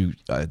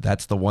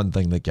that's the one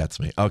thing that gets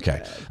me.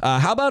 Okay.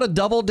 How about a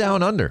double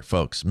down under,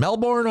 folks?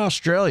 Melbourne,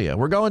 Australia.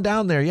 We're going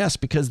down there, yes,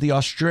 because the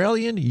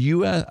Australian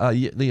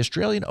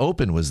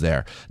Open was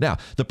there. Now,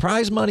 the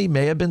prize money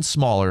may have been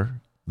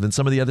smaller than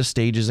some of the other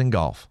stages in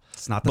golf.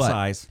 It's not the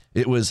size.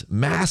 It was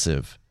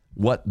massive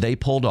what they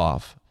pulled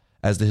off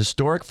as the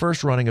historic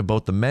first running of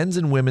both the men's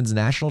and women's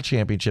national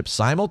championships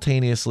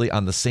simultaneously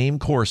on the same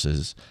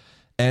courses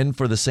and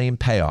for the same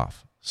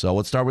payoff. So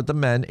let's start with the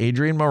men.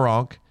 Adrian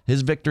Meronk,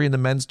 his victory in the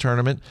men's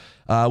tournament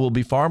will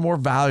be far more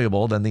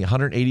valuable than the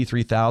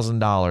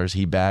 $183,000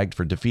 he bagged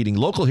for defeating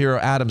local hero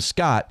Adam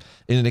Scott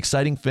in an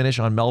exciting finish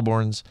on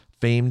Melbourne's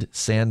famed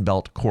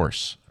Sandbelt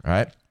course. All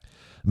right.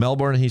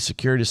 Melbourne, he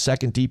secured his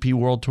second DP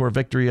World Tour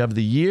victory of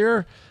the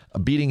year,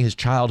 beating his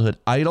childhood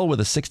idol with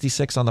a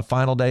 66 on the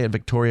final day at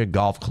Victoria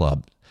Golf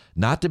Club.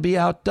 Not to be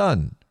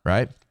outdone,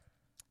 right?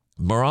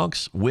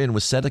 Meronk's win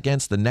was set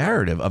against the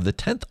narrative of the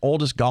 10th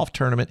oldest golf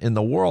tournament in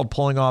the world,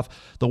 pulling off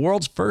the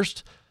world's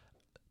first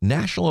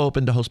National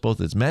Open to host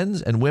both its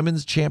men's and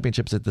women's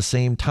championships at the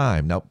same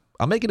time. Now,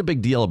 I'm making a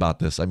big deal about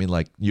this. I mean,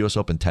 like U.S.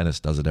 Open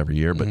tennis does it every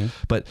year,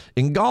 but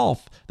in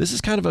golf, this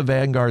is kind of a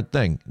vanguard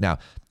thing. Now,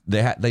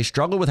 they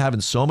struggle with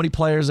having so many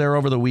players there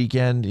over the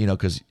weekend,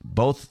 because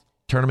both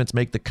tournaments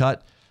make the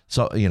cut,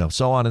 so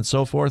so on and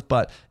so forth.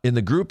 But in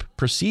the group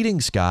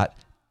preceding Scott,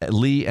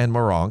 Lee and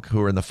Meronk,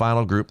 who are in the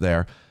final group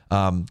there,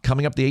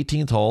 coming up the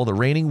 18th hole, the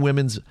reigning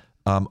women's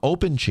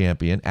Open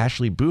champion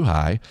Ashley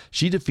Buhai,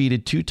 she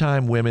defeated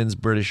two-time women's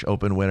British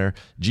Open winner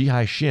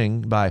Jihai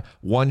Xing by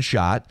one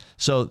shot.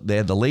 So they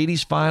had the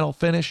ladies' final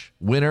finish,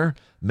 winner,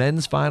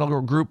 men's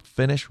final group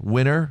finish,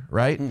 winner,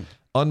 right?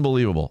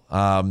 Unbelievable.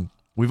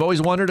 We've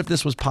always wondered if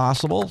this was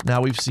possible.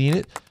 Now we've seen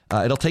it.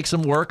 It'll take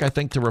some work, I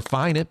think, to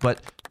refine it, but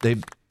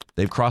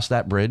they've crossed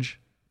that bridge,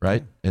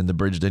 right? And the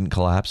bridge didn't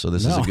collapse, so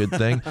this is a good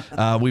thing.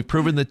 We've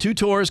proven the two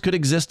tours could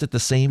exist at the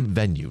same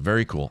venue.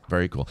 Very cool.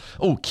 Very cool.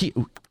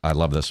 I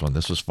love this one.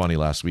 This was funny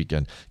last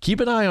weekend. Keep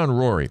an eye on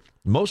Rory.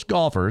 Most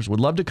golfers would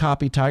love to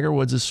copy Tiger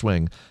Woods'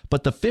 swing,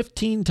 but the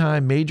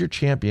 15-time major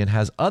champion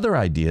has other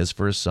ideas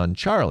for his son,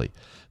 Charlie.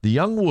 The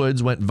young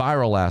Woods went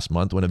viral last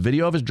month when a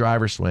video of his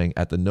driver swing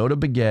at the Nota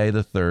Begay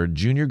III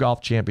Junior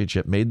Golf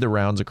Championship made the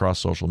rounds across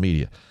social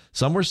media.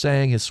 Some were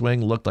saying his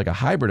swing looked like a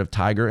hybrid of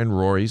Tiger and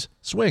Rory's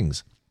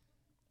swings.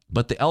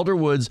 But the elder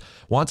Woods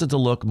wants it to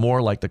look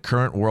more like the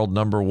current world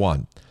number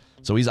one.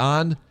 So he's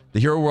on the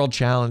Hero World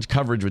Challenge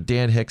coverage with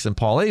Dan Hicks and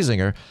Paul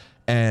Azinger,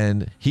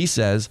 and he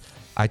says,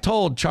 I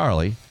told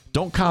Charlie,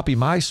 don't copy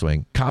my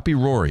swing, copy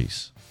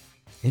Rory's.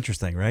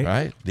 Interesting, right?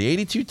 Right? The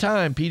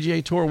 82-time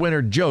PGA Tour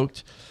winner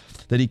joked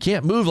that he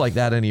can't move like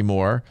that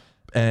anymore.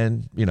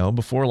 And,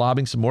 before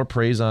lobbing some more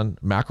praise on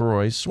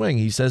McIlroy's swing,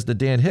 he says to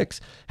Dan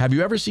Hicks, "Have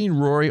you ever seen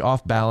Rory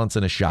off balance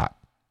in a shot?"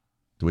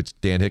 To which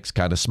Dan Hicks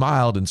kind of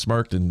smiled and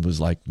smirked and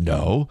was like,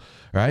 "No,"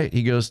 right?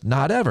 He goes,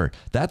 "Not ever.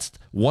 That's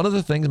one of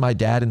the things my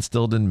dad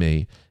instilled in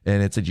me.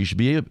 And it's that you should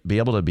be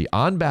able to be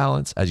on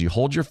balance as you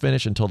hold your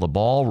finish until the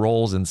ball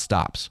rolls and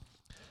stops.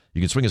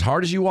 You can swing as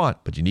hard as you want,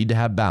 but you need to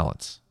have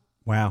balance."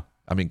 Wow.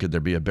 I mean, could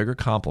there be a bigger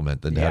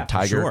compliment than to have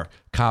Tiger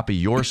copy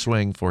your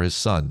swing for his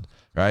son,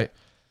 right?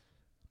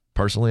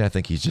 Personally, I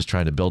think he's just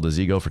trying to build his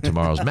ego for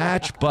tomorrow's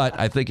match, but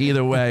I think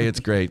either way, it's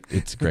great.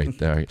 It's great.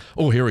 There.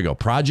 Oh, here we go.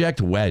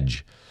 Project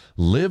Wedge.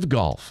 Live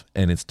Golf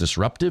and its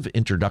disruptive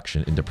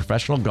introduction into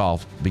professional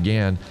golf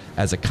began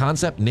as a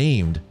concept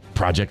named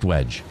Project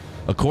Wedge.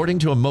 According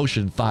to a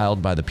motion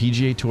filed by the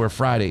PGA Tour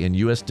Friday in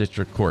U.S.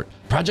 District Court,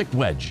 Project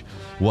Wedge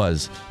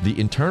was the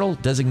internal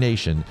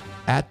designation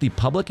at the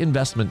Public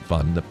Investment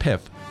Fund, the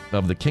PIF,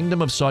 of the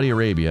Kingdom of Saudi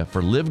Arabia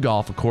for Live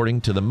Golf,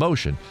 according to the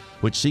motion,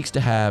 which seeks to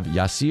have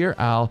Yasser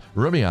Al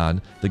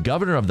Rumayyan, the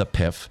governor of the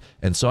PIF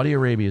and Saudi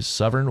Arabia's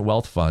sovereign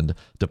wealth fund,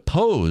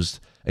 deposed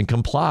and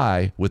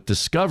comply with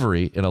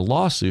discovery in a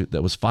lawsuit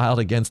that was filed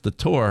against the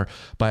tour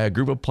by a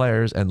group of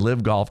players and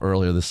Live Golf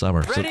earlier this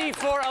summer. Ready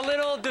for a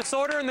little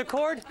disorder in the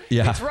court?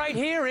 Yeah. It's right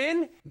here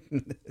in...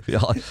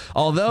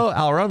 Although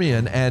Al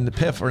Rumayyan and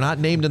PIF are not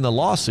named in the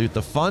lawsuit,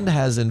 the fund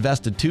has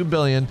invested $2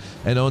 billion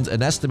and owns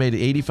an estimated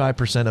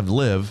 85% of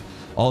Live,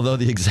 although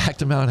the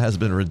exact amount has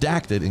been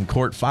redacted in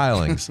court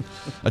filings.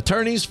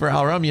 Attorneys for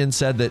Al Rumayyan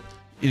said that,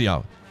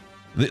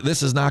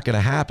 this is not going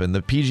to happen.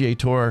 The PGA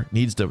Tour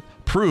needs to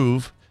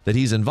prove that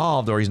he's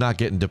involved or he's not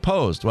getting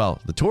deposed. Well,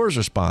 the tour's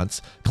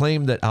response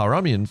claimed that Al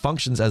Rumayyan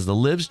functions as the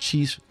Liv's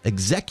chief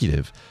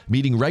executive,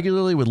 meeting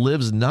regularly with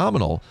Liv's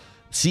nominal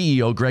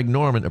CEO Greg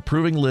Norman,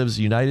 approving Liv's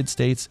United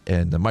States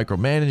and the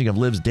micromanaging of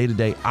Liv's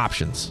day-to-day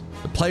options,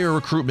 the player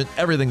recruitment,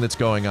 everything that's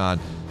going on,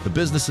 the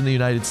business in the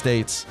United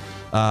States,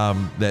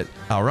 that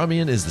Al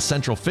Rumayyan is the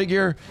central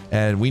figure,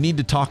 and we need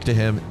to talk to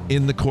him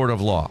in the court of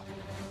law.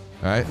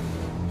 All right?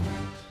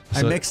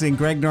 I'm mixing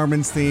Greg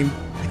Norman's theme.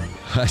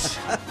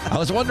 I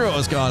was wondering what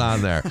was going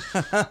on there.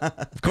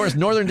 Of course,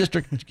 Northern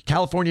District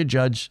California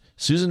Judge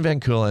Susan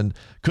Van Keulen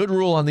could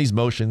rule on these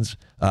motions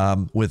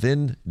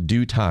within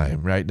due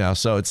time right now.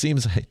 So it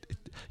seems,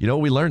 what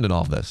we learned in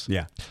all this?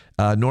 Yeah.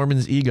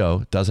 Norman's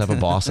ego does have a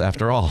boss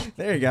after all.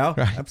 There you go.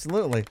 Right.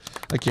 Absolutely.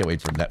 I can't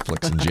wait for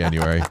Netflix in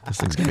January. This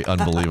thing's going to be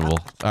unbelievable.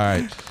 All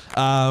right.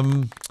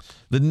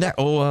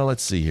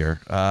 Let's see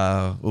here.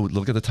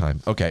 Look at the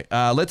time. Okay.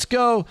 Let's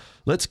go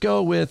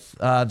with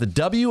the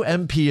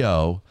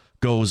WMPO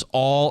goes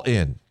all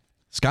in.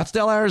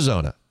 Scottsdale,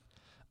 Arizona.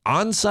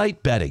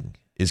 On-site betting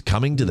is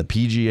coming to the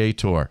PGA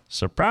Tour.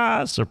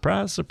 Surprise,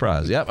 surprise,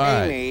 surprise. Yep. All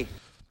right.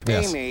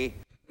 Yes.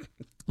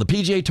 The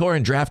PGA Tour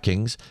and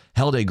DraftKings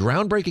held a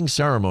groundbreaking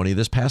ceremony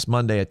this past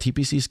Monday at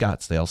TPC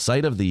Scottsdale,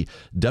 site of the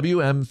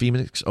WM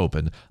Phoenix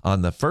Open,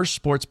 on the first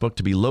sports book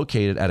to be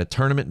located at a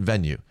tournament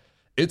venue.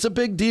 It's a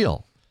big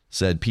deal,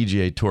 said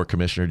PGA Tour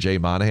Commissioner Jay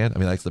Monahan. I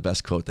mean, that's the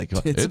best quote they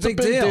could. It's a big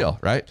deal,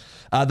 right?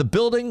 The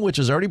building, which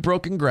has already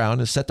broken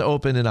ground, is set to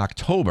open in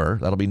October.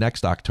 That'll be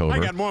next October. I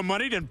got more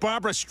money than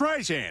Barbara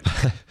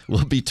Streisand.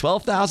 Will be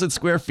 12,000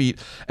 square feet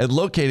and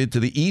located to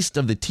the east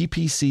of the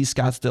TPC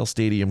Scottsdale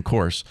Stadium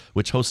course,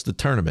 which hosts the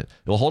tournament.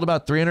 It will hold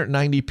about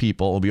 390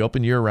 people. It will be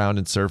open year-round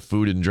and serve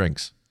food and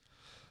drinks,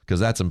 because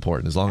that's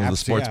important, as long as the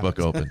sports book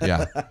open.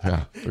 Yeah,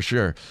 for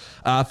sure.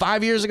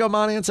 5 years ago,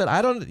 Monahan said,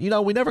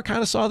 we never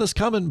kind of saw this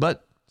coming,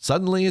 but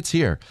suddenly it's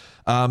here.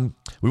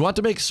 We want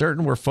to make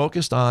certain we're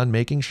focused on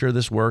making sure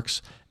this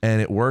works,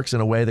 and it works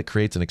in a way that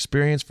creates an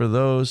experience for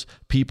those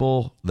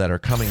people that are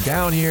coming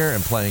down here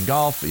and playing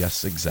golf.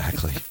 Yes,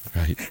 exactly.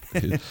 Right.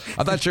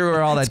 I'm not sure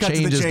where all that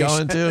change is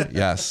going to.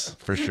 Yes,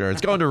 for sure.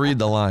 It's going to read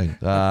the line.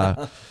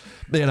 The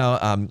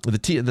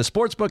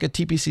sports book at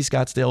TPC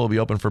Scottsdale will be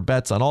open for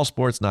bets on all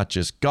sports, not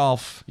just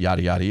golf,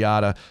 yada, yada,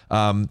 yada.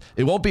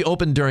 It won't be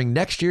open during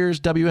next year's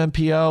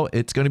WMPO.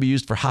 It's going to be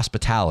used for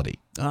hospitality.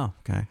 Oh,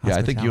 okay. Yeah,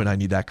 I think you and I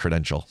need that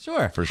credential.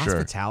 Sure. For sure.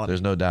 Hospitality.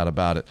 There's no doubt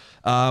about it.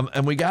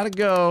 And we got to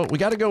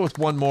go with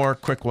one more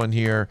quick one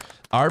here.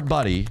 Our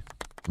buddy,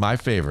 my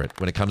favorite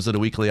when it comes to the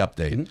weekly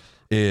update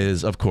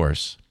is, of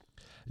course,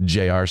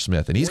 J.R.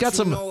 Smith. And he's got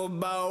some...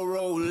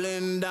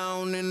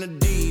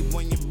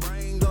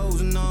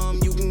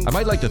 I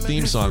might like the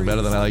theme song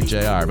better than I like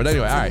JR. But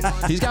anyway, all right.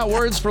 He's got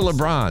words for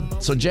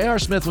LeBron. So J.R.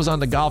 Smith was on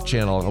the Golf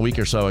Channel a week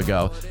or so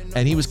ago,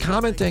 and he was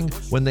commenting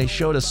when they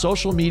showed a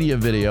social media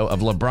video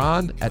of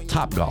LeBron at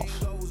Topgolf.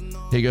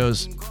 He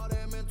goes,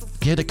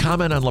 he had to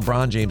comment on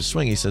LeBron James'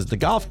 swing. He says, the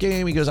golf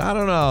game, he goes, I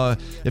don't know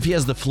if he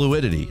has the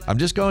fluidity. I'm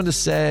just going to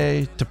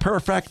say to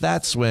perfect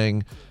that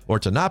swing or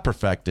to not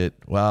perfect it,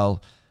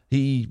 well,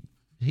 he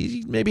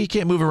maybe he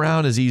can't move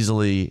around as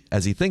easily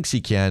as he thinks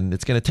he can.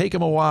 It's going to take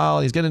him a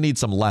while. He's going to need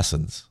some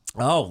lessons.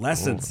 Oh,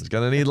 lessons. He's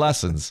going to need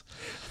lessons.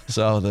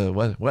 So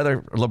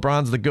whether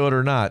LeBron's the GOAT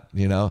or not,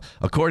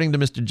 according to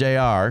Mr.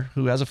 JR,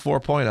 who has a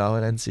 4.0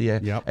 at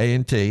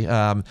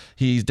NCAA,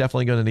 he's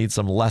definitely going to need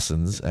some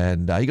lessons.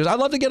 And he goes, I'd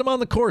love to get him on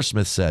the course,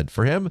 Smith said.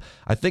 For him,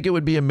 I think it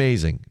would be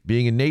amazing.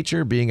 Being in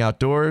nature, being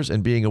outdoors,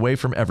 and being away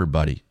from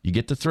everybody. You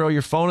get to throw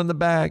your phone in the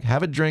bag,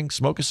 have a drink,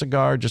 smoke a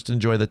cigar, just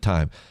enjoy the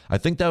time. I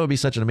think that would be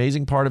such an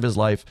amazing part of his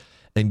life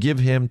and give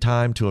him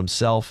time to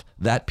himself,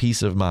 that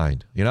peace of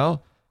mind,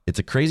 It's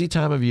a crazy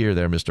time of year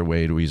there, Mr.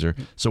 Wade Weezer.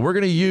 So we're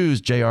going to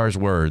use JR's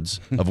words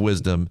of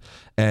wisdom,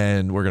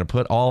 and we're going to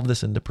put all of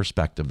this into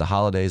perspective, the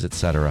holidays,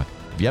 etc.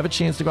 If you have a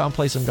chance to go out and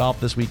play some golf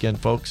this weekend,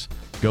 folks,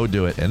 go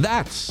do it. And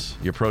that's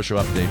your Pro Show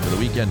update for the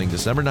week ending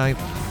December 9th,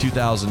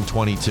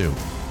 2022.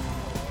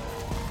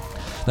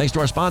 Thanks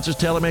to our sponsors,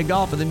 TaylorMade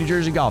Golf and the New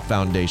Jersey Golf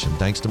Foundation.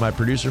 Thanks to my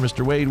producer,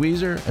 Mr. Wade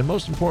Weezer. And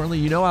most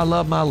importantly, I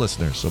love my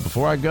listeners. So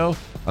before I go,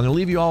 I'm going to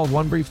leave you all with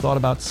one brief thought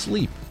about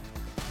sleep.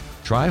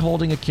 Try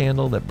holding a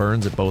candle that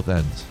burns at both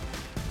ends.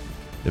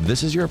 If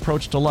this is your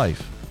approach to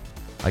life,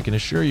 I can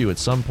assure you at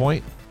some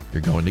point,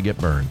 you're going to get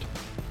burned.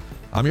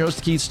 I'm your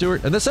host, Keith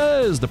Stewart, and this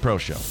is The Pro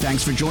Show.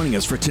 Thanks for joining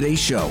us for today's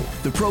show.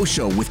 The Pro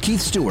Show with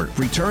Keith Stewart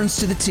returns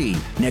to the tee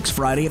next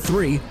Friday at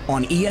 3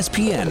 on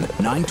ESPN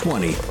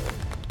 920.